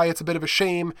this is why it's a bit of a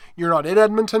shame you're not in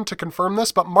Edmonton to confirm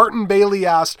this, but Martin Bailey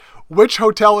asked, which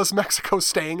hotel is Mexico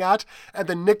staying at? And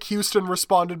then Nick Houston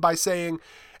responded by saying,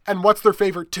 and what's their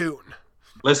favorite tune?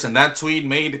 Listen, that tweet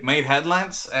made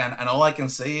headlines, and all I can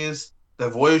say is the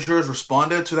Voyageurs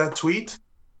responded to that tweet,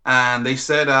 and they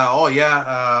said, "Oh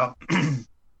yeah,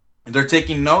 they're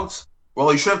taking notes."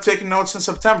 Well, you should have taken notes in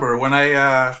September when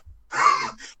I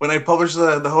when I published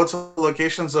the hotel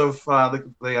locations of the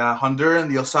Honduran,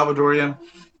 the El Salvadorian,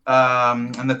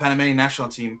 and the Panamanian national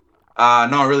team.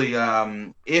 No, really.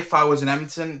 If I was in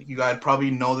Edmonton, I'd probably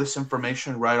know this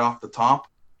information right off the top.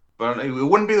 But it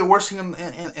wouldn't be the worst thing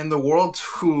in the world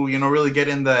to really get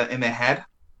in the head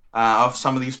of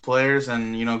some of these players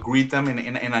and greet them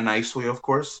in a nice way, of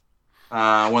course,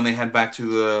 when they head back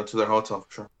to their hotel,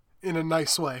 for sure. In a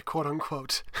nice way, quote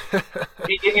unquote.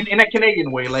 in a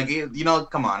Canadian way, like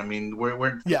come on. I mean,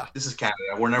 we're this is Canada.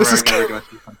 We're never going to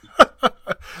see something.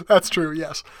 That's true.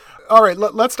 Yes. All right.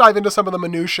 Let's dive into some of the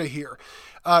minutiae here.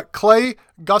 Clay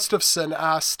Gustafson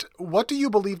asked, "What do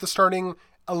you believe the starting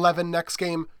 11 next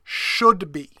game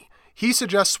should be?" He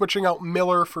suggests switching out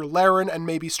Miller for Larin and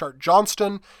maybe start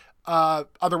Johnston.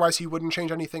 Otherwise, he wouldn't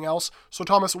change anything else. So,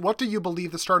 Thomas, what do you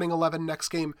believe the starting 11 next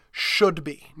game should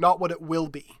be, not what it will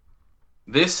be?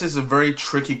 This is a very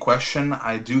tricky question.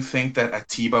 I do think that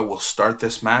Atiba will start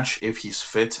this match if he's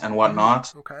fit and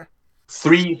whatnot. Okay.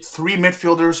 Three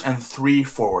midfielders and 3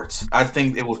 forwards. I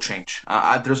think it will change.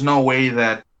 There's no way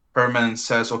that Herman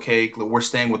says, okay, we're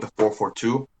staying with the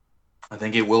 4-4-2. I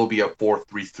think it will be a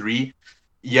 4-3-3.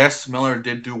 Yes, Miller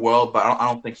did do well, but I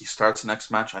don't think he starts the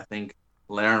next match. I think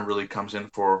Larin really comes in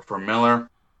for Miller.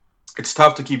 It's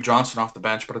tough to keep Johnson off the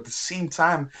bench, but at the same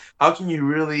time, how can you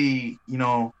really,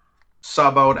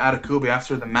 sub out Adekubi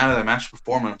after the man of the match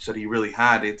performance that he really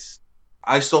had?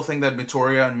 I still think that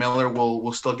Vitoria and Miller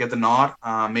will still get the nod.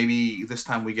 Maybe this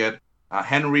time we get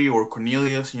Henry or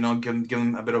Cornelius, give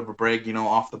him a bit of a break,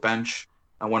 off the bench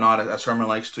and whatnot, as Herman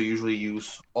likes to usually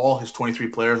use all his 23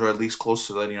 players, or at least close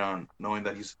to that, knowing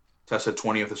that he's tested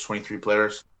 20 of his 23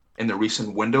 players in the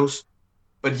recent windows.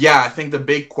 But yeah, I think the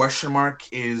big question mark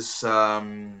is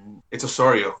it's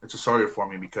Osorio. It's Osorio for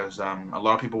me because a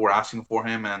lot of people were asking for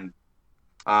him, and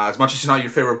as much as he's not your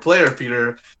favorite player,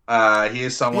 Peter, he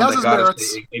is someone that got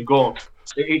us a goal.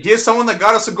 He is someone that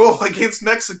got us a goal against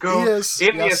Mexico in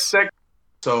the second.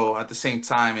 So at the same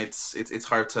time, it's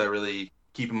hard to really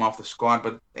keep him off the squad.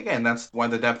 But again, that's why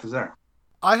the depth is there.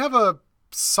 I have a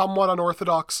somewhat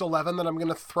unorthodox 11 that I'm going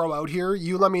to throw out here.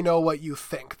 You let me know what you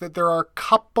think. That there are a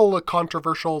couple of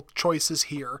controversial choices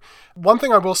here. One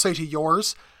thing I will say to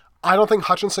yours, I don't think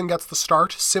Hutchinson gets the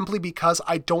start simply because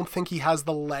I don't think he has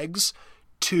the legs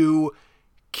to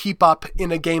keep up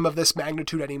in a game of this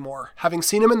magnitude anymore. Having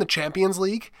seen him in the Champions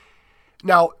League,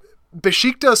 now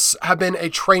Besiktas have been a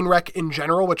train wreck in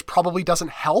general, which probably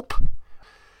doesn't help,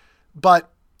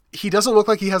 but he doesn't look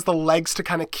like he has the legs to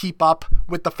kind of keep up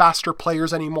with the faster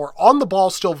players anymore. On the ball,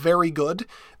 still very good.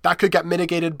 That could get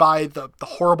mitigated by the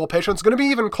horrible pitch. And it's going to be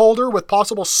even colder with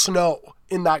possible snow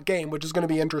in that game, which is going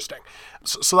to be interesting.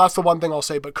 So that's the one thing I'll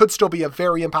say, but could still be a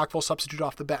very impactful substitute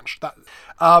off the bench.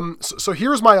 So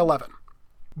here's my 11.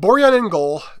 Borjan in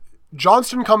goal.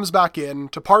 Johnston comes back in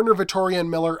to partner Vitoria and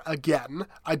Miller again.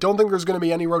 I don't think there's going to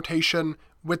be any rotation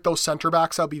with those center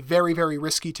backs. That would be very, very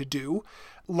risky to do.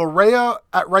 Larea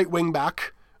at right wing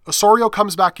back. Osorio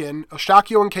comes back in.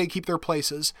 Ostakio and Kay keep their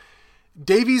places.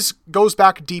 Davies goes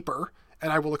back deeper,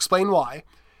 and I will explain why.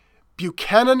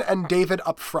 Buchanan and David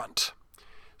up front.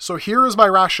 So here is my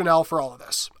rationale for all of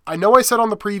this. I know I said on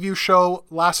the preview show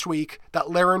last week that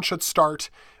Larin should start,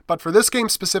 but for this game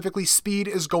specifically, speed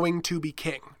is going to be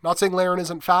king. Not saying Larin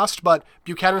isn't fast, but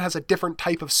Buchanan has a different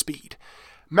type of speed.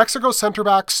 Mexico's center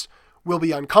backs will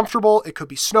be uncomfortable. It could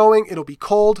be snowing. It'll be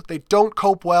cold. They don't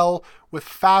cope well with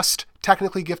fast,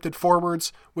 technically gifted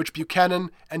forwards, which Buchanan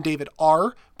and David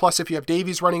are. Plus, if you have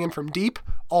Davies running in from deep,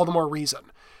 all the more reason.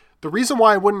 The reason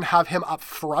why I wouldn't have him up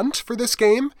front for this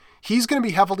game, he's going to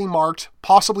be heavily marked,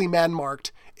 possibly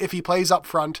man-marked, if he plays up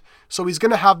front. So he's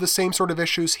going to have the same sort of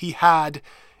issues he had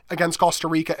against Costa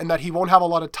Rica in that he won't have a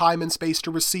lot of time and space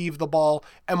to receive the ball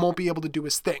and won't be able to do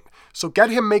his thing. So get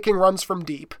him making runs from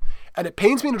deep. And it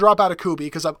pains me to drop Adekubi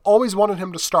because I've always wanted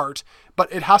him to start, but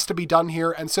it has to be done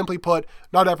here. And simply put,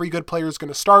 not every good player is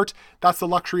going to start. That's the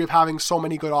luxury of having so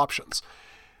many good options.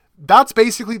 That's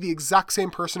basically the exact same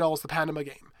personnel as the Panama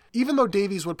game. Even though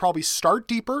Davies would probably start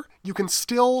deeper, you can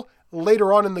still,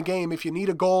 later on in the game, if you need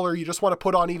a goal or you just want to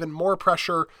put on even more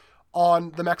pressure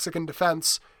on the Mexican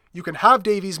defense, you can have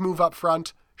Davies move up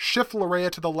front, shift Larea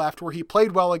to the left, where he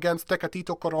played well against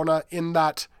Tecatito Corona in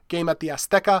that game at the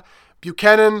Azteca.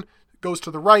 Buchanan goes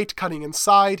to the right, cutting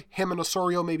inside. Him and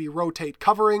Osorio maybe rotate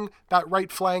covering that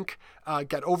right flank,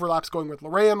 get overlaps going with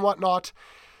Larea and whatnot.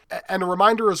 And a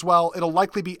reminder as well, it'll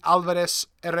likely be Alvarez,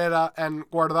 Herrera, and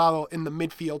Guardado in the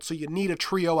midfield, so you need a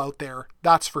trio out there,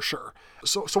 that's for sure.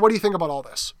 So what do you think about all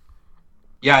this?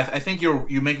 Yeah, I think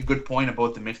you make a good point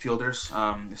about the midfielders,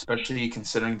 especially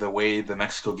considering the way the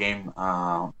Mexico game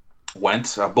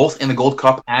went, both in the Gold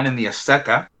Cup and in the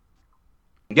Azteca.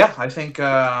 Yeah, I think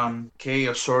Kay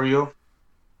Osorio,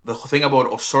 the thing about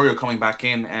Osorio coming back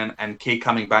in and Kay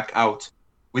coming back out,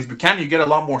 with Buchanan you get a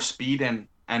lot more speed,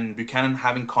 and Buchanan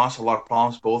having caused a lot of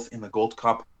problems both in the Gold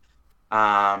Cup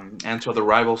and to other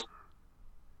rivals.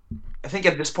 I think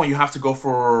at this point you have to go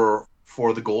for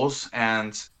the goals.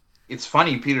 And it's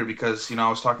funny, Peter, because I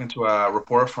was talking to a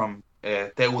reporter from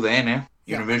TUDN,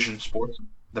 Univision Sports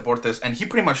Deportes, and he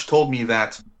pretty much told me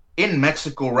that in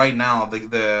Mexico right now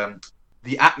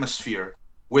the atmosphere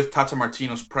with Tata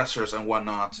Martino's pressers and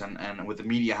whatnot, and with the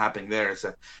media happening there, is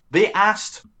that they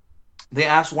asked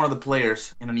one of the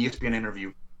players in an ESPN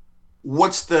interview,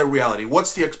 what's the reality?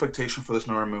 What's the expectation for this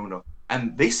Northern window?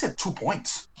 And they said 2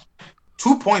 points.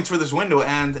 2 points for this window.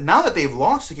 And now that they've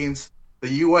lost against the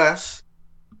U.S.,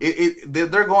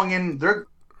 they're going in.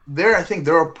 I think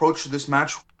their approach to this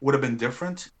match would have been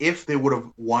different if they would have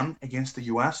won against the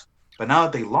U.S. But now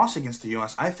that they lost against the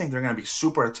U.S., I think they're going to be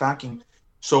super attacking.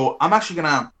 So I'm actually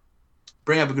going to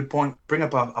bring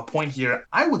up a point here.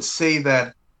 I would say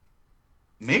that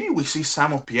maybe we see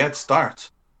Samuel Piette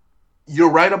start. You're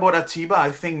right about Atiba.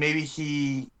 I think maybe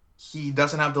he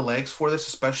doesn't have the legs for this,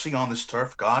 especially on this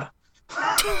turf. God.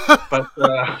 but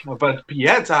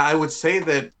Piette, I would say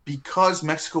that because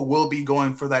Mexico will be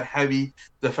going for that heavy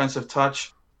defensive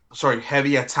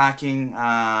heavy attacking,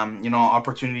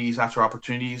 opportunities after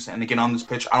opportunities. And again, on this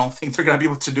pitch, I don't think they're going to be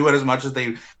able to do it as much as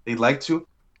they'd like to.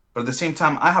 But at the same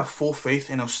time, I have full faith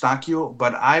in Eustaquio,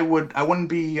 but I wouldn't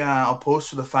be opposed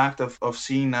to the fact of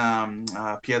seeing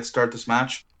Piette start this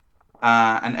match.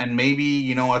 And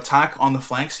maybe, attack on the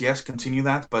flanks, yes, continue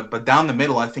that. But down the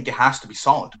middle, I think it has to be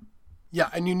solid. Yeah,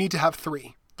 and you need to have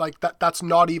three. Like that's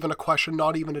not even a question,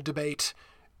 not even a debate.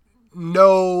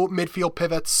 No midfield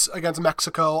pivots against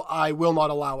Mexico. I will not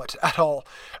allow it at all.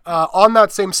 On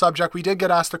that same subject, we did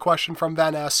get asked a question from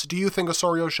Van S. Do you think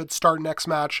Osorio should start next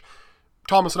match?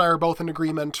 Thomas and I are both in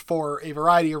agreement for a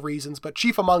variety of reasons, but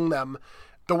chief among them,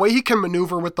 the way he can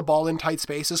maneuver with the ball in tight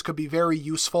spaces could be very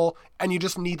useful, and you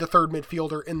just need the third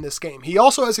midfielder in this game. He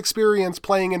also has experience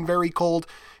playing in very cold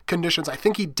conditions. I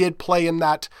think he did play in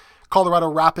that Colorado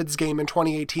Rapids game in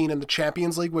 2018 in the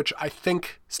Champions League, which I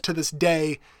think to this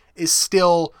day is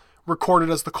still recorded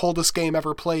as the coldest game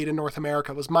ever played in North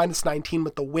America. It was -19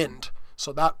 with the wind.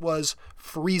 So that was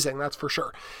freezing, that's for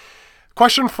sure.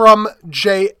 Question from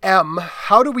JM.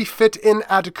 How do we fit in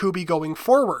Adekubi going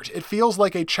forward? It feels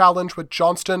like a challenge with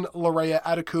Johnston, Larea,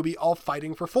 Adekubi all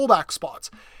fighting for fullback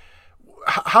spots.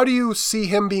 How do you see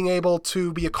him being able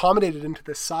to be accommodated into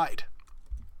this side?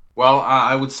 Well,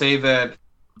 I would say that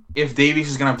if Davies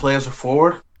is going to play as a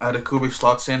forward, Adekubi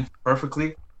slots in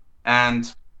perfectly.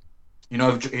 And,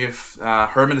 if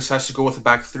Herman decides to go with a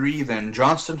back three, then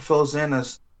Johnston fills in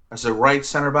as a right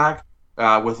center back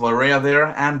with Larea there,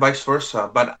 and vice versa.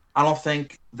 But I don't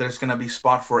think there's going to be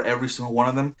spot for every single one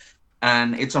of them.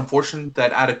 And it's unfortunate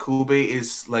that Adekubi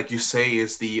is, like you say,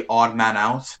 is the odd man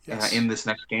out in this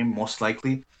next game, most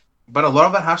likely. But a lot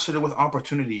of that has to do with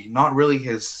opportunity, not really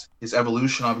his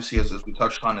evolution, obviously, as we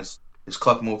touched on, his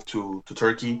club move to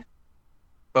Turkey.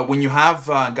 But when you have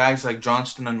guys like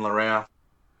Johnston and Larea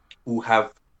who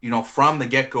have, from the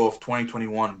get-go of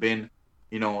 2021 been,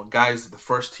 guys that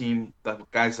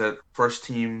first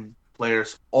team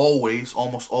players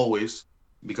almost always,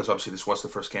 because obviously this was the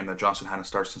first game that Johnston hadn't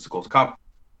started since the Gold Cup.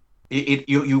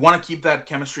 You want to keep that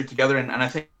chemistry together, and I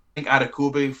think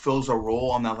Adekubi fills a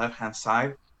role on that left-hand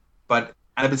side. But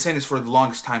I've been saying this for the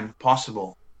longest time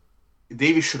possible.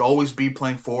 Davies should always be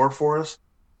playing forward for us,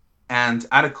 and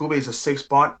Adekubi is a safe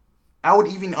spot. I would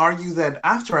even argue that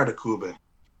after Adekubi,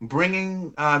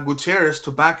 bringing Gutierrez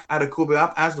to back Adekubi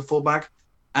up as the fullback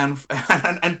and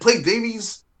play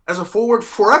Davies as a forward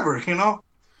forever,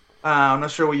 I'm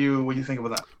not sure what you think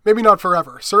about that. Maybe not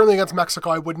forever. Certainly against Mexico,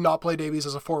 I would not play Davies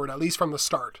as a forward, at least from the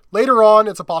start. Later on,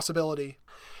 it's a possibility.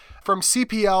 From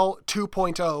CPL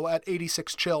 2.0 at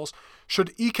 86 Chills,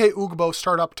 should Ike Ugbo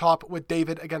start up top with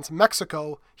David against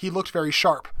Mexico? He looked very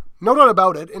sharp. No doubt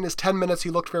about it, in his 10 minutes he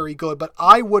looked very good, but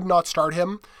I would not start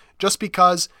him just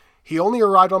because he only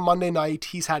arrived on Monday night.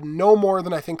 He's had no more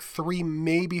than, I think, 3,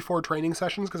 maybe 4 training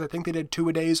sessions, because I think they did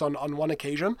 2-a-days on one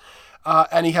occasion.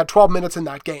 And he had 12 minutes in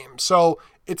that game. So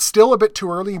it's still a bit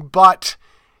too early, but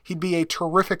he'd be a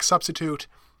terrific substitute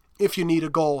if you need a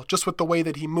goal. Just with the way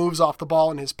that he moves off the ball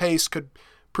and his pace could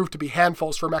prove to be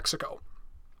handfuls for Mexico.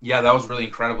 Yeah, that was really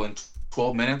incredible. In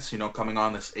 12 minutes, coming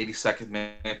on this 82nd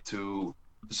minute to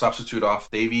substitute off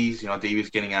Davies. Davies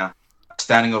getting a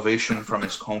standing ovation from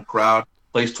his home crowd.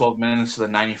 Plays 12 minutes to the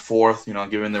 94th,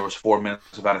 given there was 4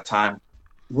 minutes of added time.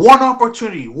 One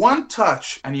opportunity, one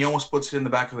touch, and he almost puts it in the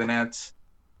back of the net.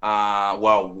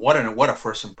 Well, what a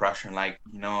first impression.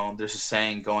 There's a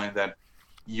saying going that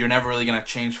you're never really going to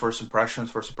change first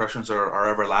impressions. First impressions are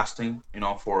everlasting,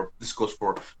 this goes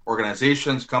for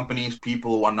organizations, companies,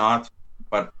 people, whatnot.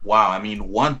 But wow,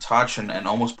 one touch and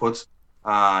almost puts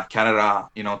Canada,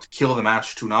 to kill the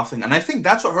match 2-0. And I think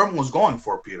that's what Herman was going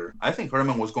for, Peter. I think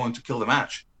Herman was going to kill the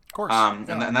match. Of course.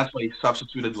 And that's why he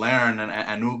substituted Larin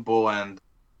and Ugbo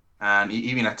and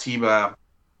even Atiba.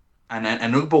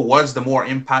 And Ugbo was the more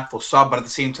impactful sub, but at the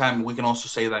same time, we can also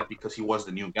say that because he was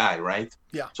the new guy, right?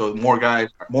 Yeah. So more eyes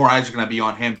are going to be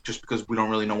on him just because we don't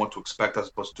really know what to expect as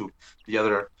opposed to the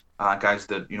other guys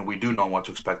that, we do know what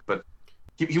to expect. But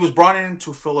he was brought in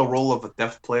to fill a role of a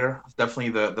depth player. It's definitely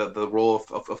the role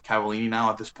of Cavallini now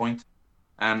at this point.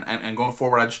 And going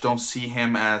forward, I just don't see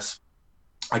him as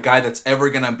a guy that's ever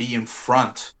going to be in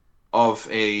front of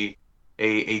a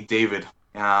David.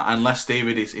 Unless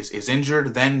David is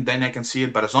injured, then I can see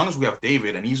it. But as long as we have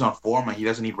David and he's on form and he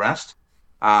doesn't need rest,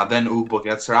 then Ugbo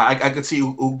gets there. I could see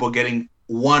Ugbo getting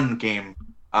one game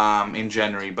in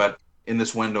January, but in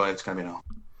this window, it's going to be no.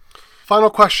 Final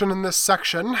question in this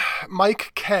section.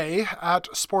 Mike K.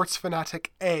 at Sports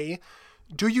Fanatic A.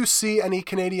 Do you see any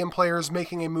Canadian players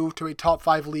making a move to a top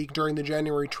 5 league during the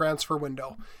January transfer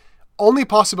window? Only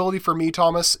possibility for me,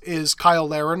 Thomas, is Kyle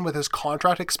Larin with his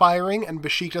contract expiring and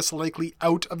Besiktas likely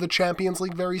out of the Champions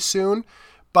League very soon.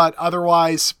 But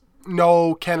otherwise,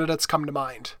 no candidates come to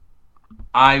mind.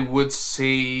 I would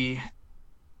say,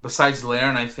 besides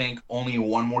Larin, I think only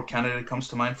one more candidate comes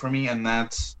to mind for me, and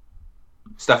that's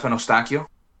Stefan Eustáquio,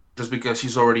 just because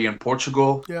he's already in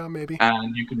Portugal. Yeah, maybe.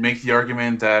 And you could make the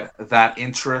argument that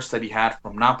interest that he had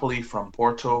from Napoli, from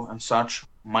Porto and such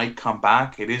might come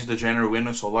back. It is the January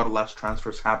window, so a lot of less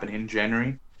transfers happen in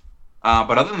January.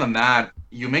 But other than that,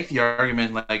 you make the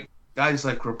argument like guys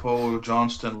like Rapo,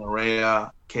 Johnston,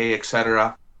 Larea, Kay,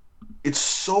 etc. It's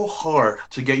so hard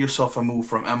to get yourself a move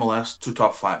from MLS to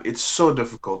top 5. It's so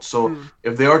difficult. So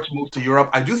if they are to move to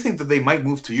Europe, I do think that they might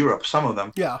move to Europe, some of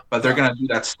them. Yeah. But they're going to do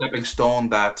that stepping stone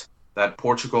that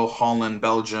Portugal, Holland,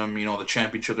 Belgium, the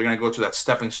championship. They're going to go to that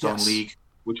stepping stone league,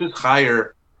 which is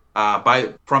higher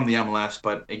from the MLS.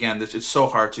 But again, it's so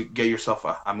hard to get yourself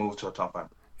a move to a top 5.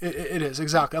 It is,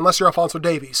 exactly. Unless you're Alphonso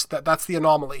Davies. That's the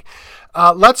anomaly.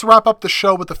 Let's wrap up the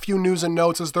show with a few news and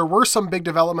notes, as there were some big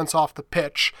developments off the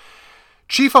pitch.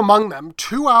 Chief among them,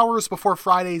 2 hours before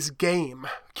Friday's game,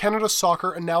 Canada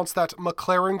Soccer announced that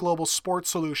McLaren Global Sports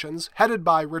Solutions, headed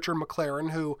by Richard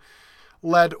McLaren, who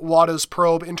led WADA's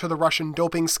probe into the Russian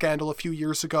doping scandal a few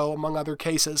years ago, among other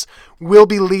cases, will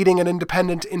be leading an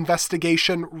independent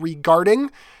investigation regarding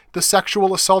the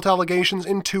sexual assault allegations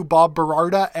into Bob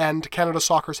Berarda and Canada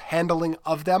Soccer's handling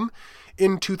of them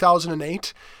in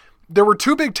 2008. There were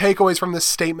two big takeaways from this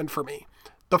statement for me.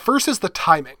 The first is the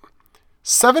timing.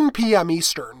 7 p.m.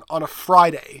 Eastern on a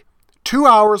Friday, 2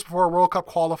 hours before a World Cup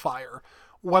qualifier,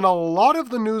 when a lot of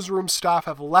the newsroom staff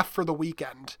have left for the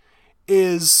weekend,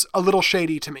 is a little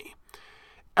shady to me.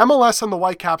 MLS and the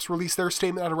Whitecaps released their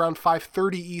statement at around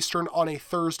 5:30 Eastern on a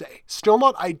Thursday. Still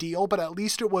not ideal, but at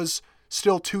least it was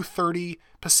still 2:30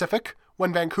 Pacific,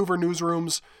 when Vancouver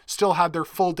newsrooms still had their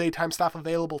full daytime staff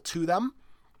available to them.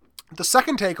 The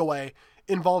second takeaway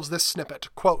involves this snippet,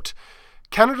 quote,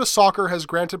 Canada Soccer has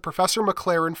granted Professor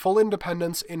McLaren full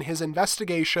independence in his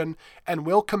investigation and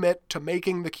will commit to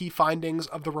making the key findings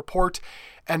of the report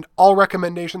and all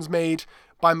recommendations made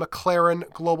by McLaren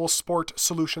Global Sport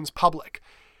Solutions public.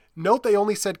 Note they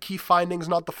only said key findings,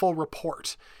 not the full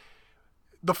report.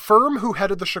 The firm who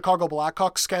headed the Chicago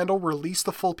Blackhawks scandal released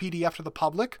the full PDF to the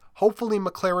public. Hopefully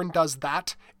McLaren does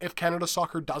that if Canada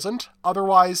Soccer doesn't.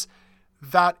 Otherwise,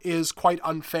 that is quite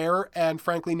unfair and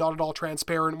frankly not at all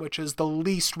transparent, which is the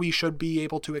least we should be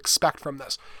able to expect from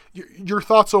this. Your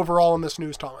thoughts overall on this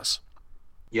news, Thomas?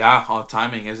 Yeah, all the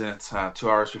timing, isn't it? 2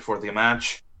 hours before the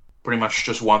match. Pretty much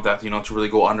just want that, to really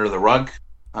go under the rug.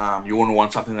 You wouldn't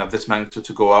want something of this magnitude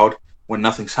to go out when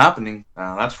nothing's happening,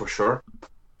 that's for sure.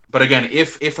 But again,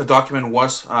 if a document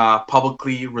was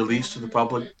publicly released to the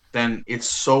public, then it's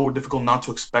so difficult not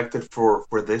to expect it for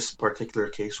this particular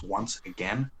case once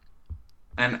again.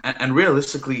 And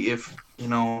realistically, if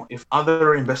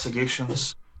other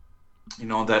investigations,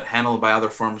 that handled by other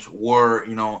firms were,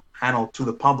 handled to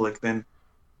the public, then,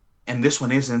 and this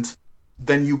one isn't,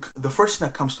 then the first thing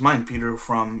that comes to mind, Peter,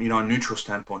 from, a neutral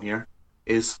standpoint here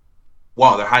is,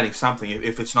 wow, they're hiding something.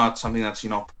 If it's not something that's,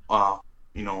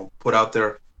 put out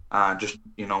there just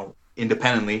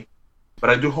independently. But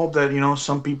I do hope that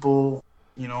some people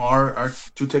are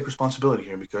to take responsibility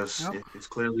here, because it's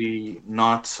clearly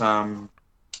not.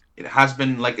 It has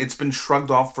been it's been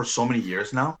shrugged off for so many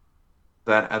years now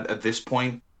that at this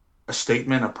point, a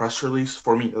statement, a press release,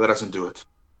 for me, that doesn't do it.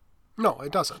 No,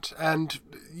 it doesn't. And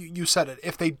you said it.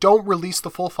 If they don't release the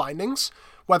full findings,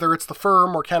 whether it's the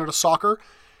firm or Canada Soccer,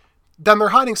 then they're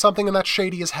hiding something, and that's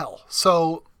shady as hell.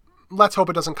 So let's hope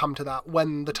it doesn't come to that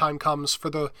when the time comes for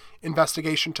the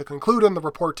investigation to conclude and the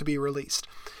report to be released.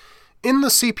 In the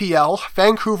CPL,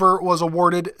 Vancouver was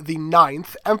awarded the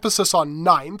 9th, emphasis on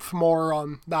 9th, more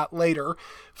on that later,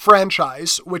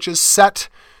 franchise, which is set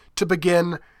to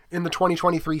begin in the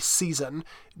 2023 season.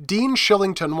 Dean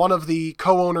Shillington, one of the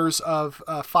co-owners of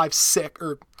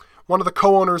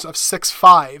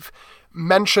 6-5,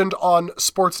 mentioned on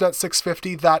Sportsnet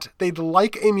 650 that they'd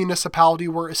like a municipality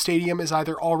where a stadium is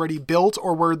either already built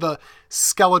or where the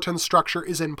skeleton structure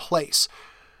is in place.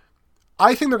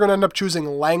 I think they're going to end up choosing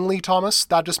Langley, Thomas.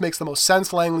 That just makes the most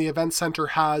sense. Langley Event Center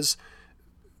has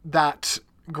that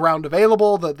ground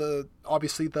available,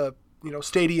 obviously the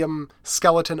stadium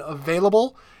skeleton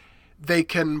available. They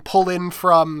can pull in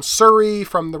from Surrey,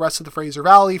 from the rest of the Fraser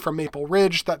Valley, from Maple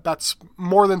Ridge. That's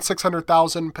more than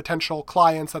 600,000 potential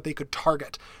clients that they could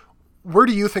target. Where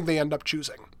do you think they end up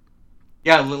choosing?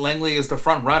 Yeah, Langley is the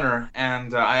front runner,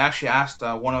 and I actually asked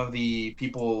one of the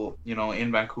people,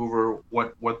 in Vancouver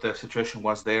what the situation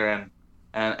was there,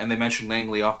 and they mentioned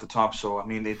Langley off the top. So I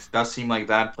mean, it does seem like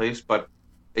that place. But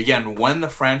again, when the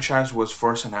franchise was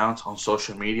first announced on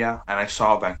social media, and I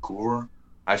saw Vancouver,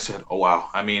 I said, "Oh wow!"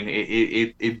 I mean,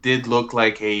 it did look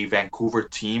like a Vancouver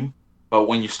team, but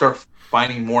when you start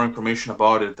finding more information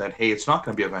about it, that hey, it's not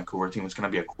going to be a Vancouver team; it's going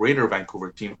to be a Greater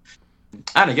Vancouver team.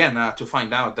 And again, to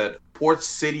find out that Port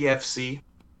City FC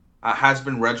has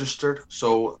been registered,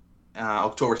 so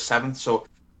October 7th. So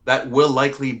that will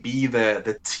likely be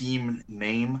the team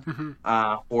name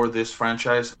for this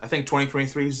franchise. I think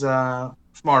 2023 is a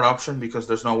smart option, because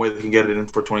there's no way they can get it in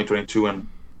for 2022 and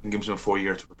gives them a full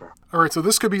year to prepare. All right, so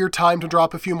this could be your time to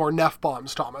drop a few more Neff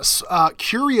bombs, Thomas.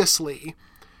 Curiously,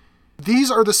 these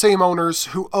are the same owners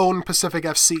who own Pacific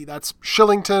FC. That's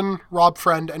Shillington, Rob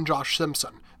Friend, and Josh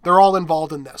Simpson. They're all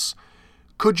involved in this.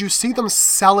 Could you see them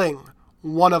selling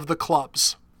one of the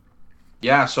clubs?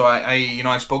 Yeah, so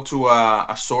I spoke to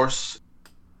a source,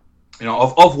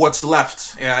 of what's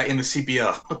left in the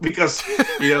CPL, because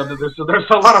there's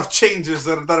a lot of changes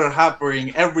that are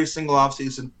happening every single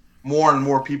offseason. More and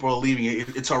more people are leaving.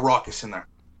 It's a ruckus in there.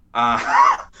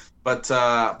 But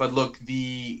look,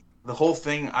 the whole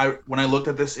thing, when I looked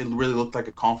at this, it really looked like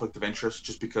a conflict of interest,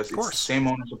 just because it's the same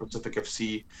owners of Pacific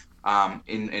FC.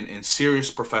 In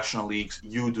serious professional leagues,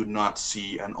 you do not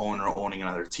see an owner owning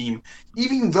another team,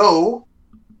 even though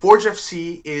Forge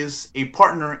FC is a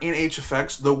partner in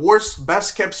HFX, the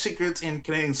best kept secret in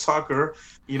Canadian soccer,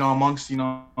 amongst the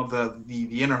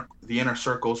inner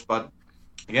circles. But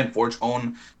again, Forge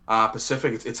own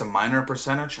Pacific. It's a minor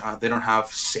percentage. They don't have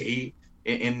say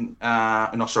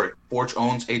Forge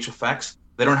owns HFX.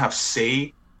 They don't have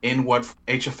say in what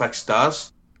HFX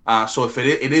does. So if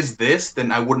it is this,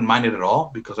 then I wouldn't mind it at all,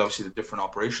 because obviously the different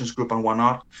operations group and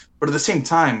whatnot. But at the same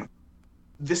time,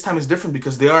 this time is different,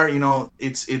 because they are,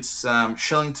 it's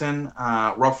Shillington,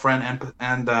 Rob Friend,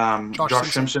 and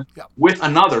Josh Simpson with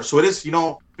another. So it is,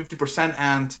 50%,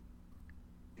 and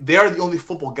they are the only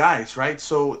football guys, right?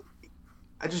 So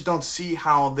I just don't see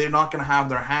how they're not going to have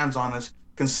their hands on this,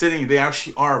 considering they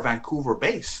actually are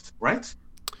Vancouver-based, right?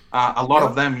 A lot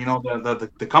of them,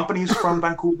 the companies from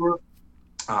Vancouver.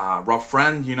 Rob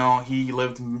Friend, he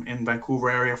lived in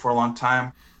Vancouver area for a long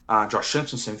time. Josh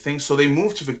Simpson, same thing. So they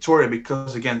moved to Victoria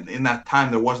because, again, in that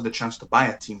time there wasn't a chance to buy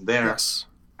a team there. Yes.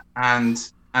 And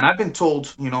I've been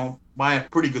told, by a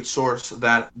pretty good source,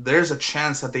 that there's a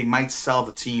chance that they might sell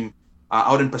the team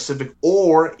out in Pacific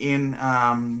or in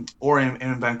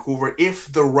Vancouver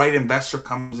if the right investor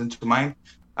comes into mind,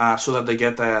 so that they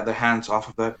get the hands off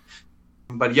of that.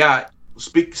 But yeah.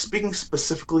 Speaking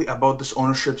specifically about this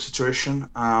ownership situation,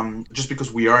 just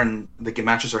because we are the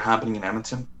matches are happening in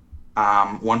Edmonton,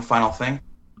 one final thing.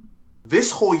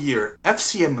 This whole year,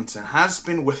 FC Edmonton has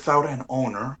been without an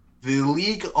owner. The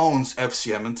league owns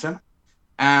FC Edmonton,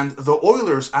 and the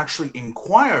Oilers actually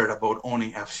inquired about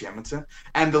owning FC Edmonton,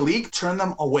 and the league turned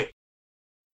them away.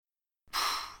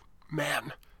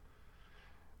 Man.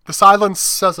 The silence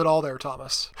says it all there,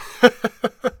 Thomas.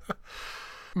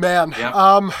 Man,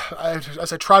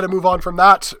 as I try to move on from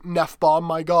that Neff bomb,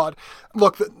 my God.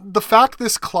 Look, the fact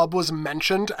this club was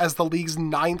mentioned as the league's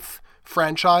 9th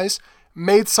franchise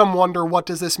made some wonder, what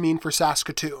does this mean for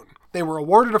Saskatoon? They were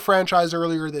awarded a franchise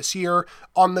earlier this year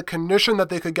on the condition that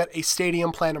they could get a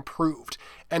stadium plan approved.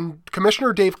 And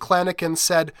Commissioner Dave Klanikin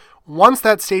said once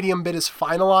that stadium bid is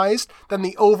finalized, then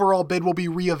the overall bid will be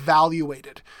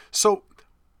reevaluated. So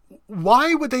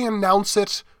why would they announce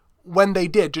it when they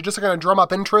did? To just kind of drum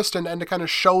up interest and to kind of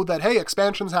show that, hey,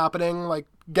 expansion's happening, like,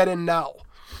 get in now.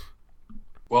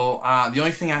 Well,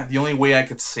 the only way I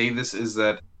could say this is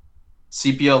that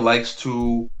CPL likes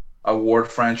to award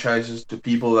franchises to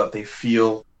people that they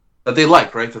feel that they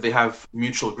like, right? That they have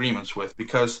mutual agreements with.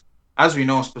 Because, as we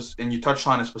know, and you touched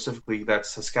on it specifically, that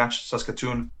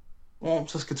Saskatchewan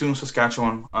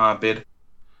bid,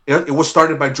 it was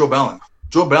started by Joe Bellin.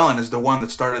 Joe Bellin is the one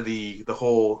that started the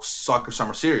whole soccer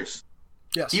summer series.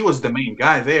 Yes. He was the main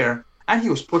guy there, and he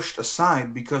was pushed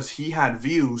aside because he had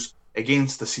views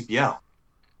against the CPL.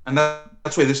 And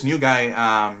that's why this new guy,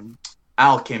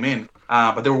 Al, came in.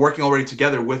 But they were working already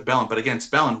together with Bellin, but again, it's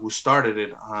Bellin who started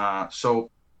it. So,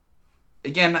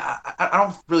 again, I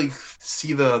don't really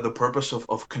see the purpose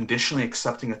of conditionally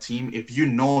accepting a team if you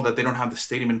know that they don't have the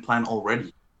stadium in plan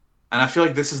already. And I feel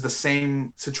like this is the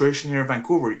same situation here in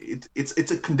Vancouver.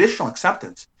 It's a conditional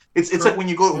acceptance. It's like when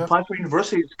you go apply for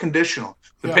university, it's conditional,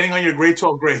 depending on your grade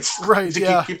 12 grades. Right,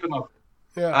 to keep them up.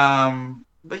 Yeah.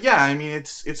 But yeah, I mean,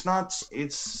 it's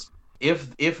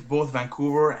if both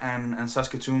Vancouver and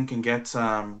Saskatoon can get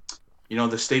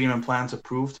the stadium and plans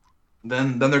approved,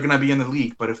 then they're gonna be in the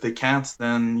league. But if they can't,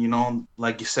 then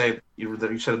like you said,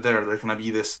 there's gonna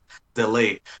be this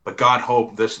delay. But God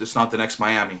hope it's not the next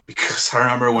Miami, because I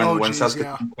remember when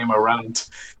Saskatoon came around,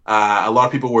 a lot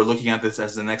of people were looking at this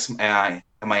as the next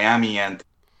Miami, and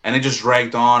it just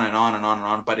dragged on and on and on and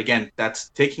on. But again, that's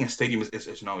taking a stadium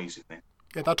is no easy thing.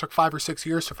 Yeah, that took 5 or 6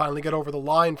 years to finally get over the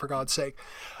line, for God's sake.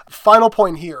 Final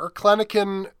point here.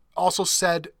 Klanikin also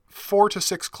said 4 to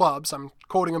 6 clubs, I'm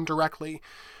quoting him directly,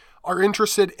 are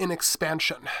interested in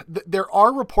expansion. There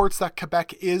are reports that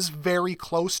Quebec is very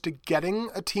close to getting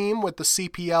a team, with the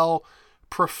CPL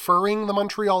preferring the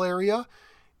Montreal area.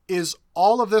 Is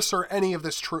all of this or any of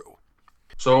this true?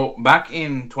 So back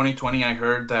in 2020, I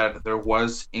heard that there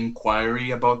was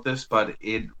inquiry about this, but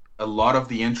a lot of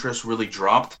the interest really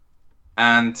dropped.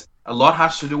 And a lot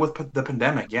has to do with the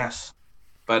pandemic, yes.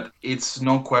 But it's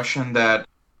no question that,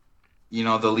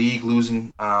 the league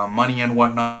losing money and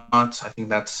whatnot, I think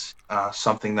that's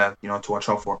something that, to watch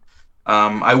out for.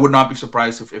 I would not be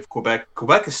surprised if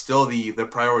Quebec is still the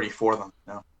priority for them.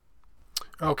 Yeah.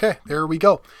 Okay, there we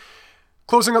go.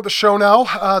 Closing out the show now,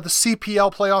 the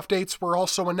CPL playoff dates were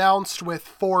also announced, with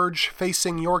Forge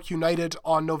facing York United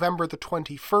on November the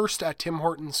 21st at Tim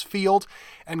Hortons Field,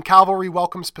 and Cavalry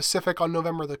welcomes Pacific on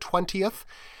November the 20th.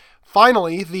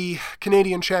 Finally, the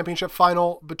Canadian Championship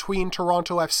final between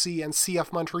Toronto FC and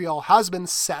CF Montreal has been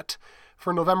set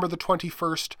for November the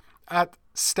 21st at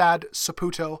Stade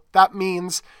Saputo. That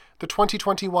means the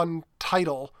 2021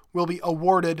 title will be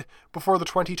awarded before the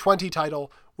 2020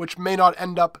 title, which may not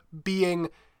end up being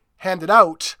handed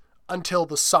out until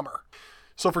the summer.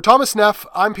 So for Thomas Neff,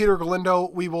 I'm Peter Galindo.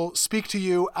 We will speak to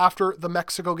you after the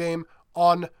Mexico game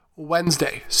on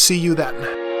Wednesday. See you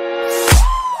then.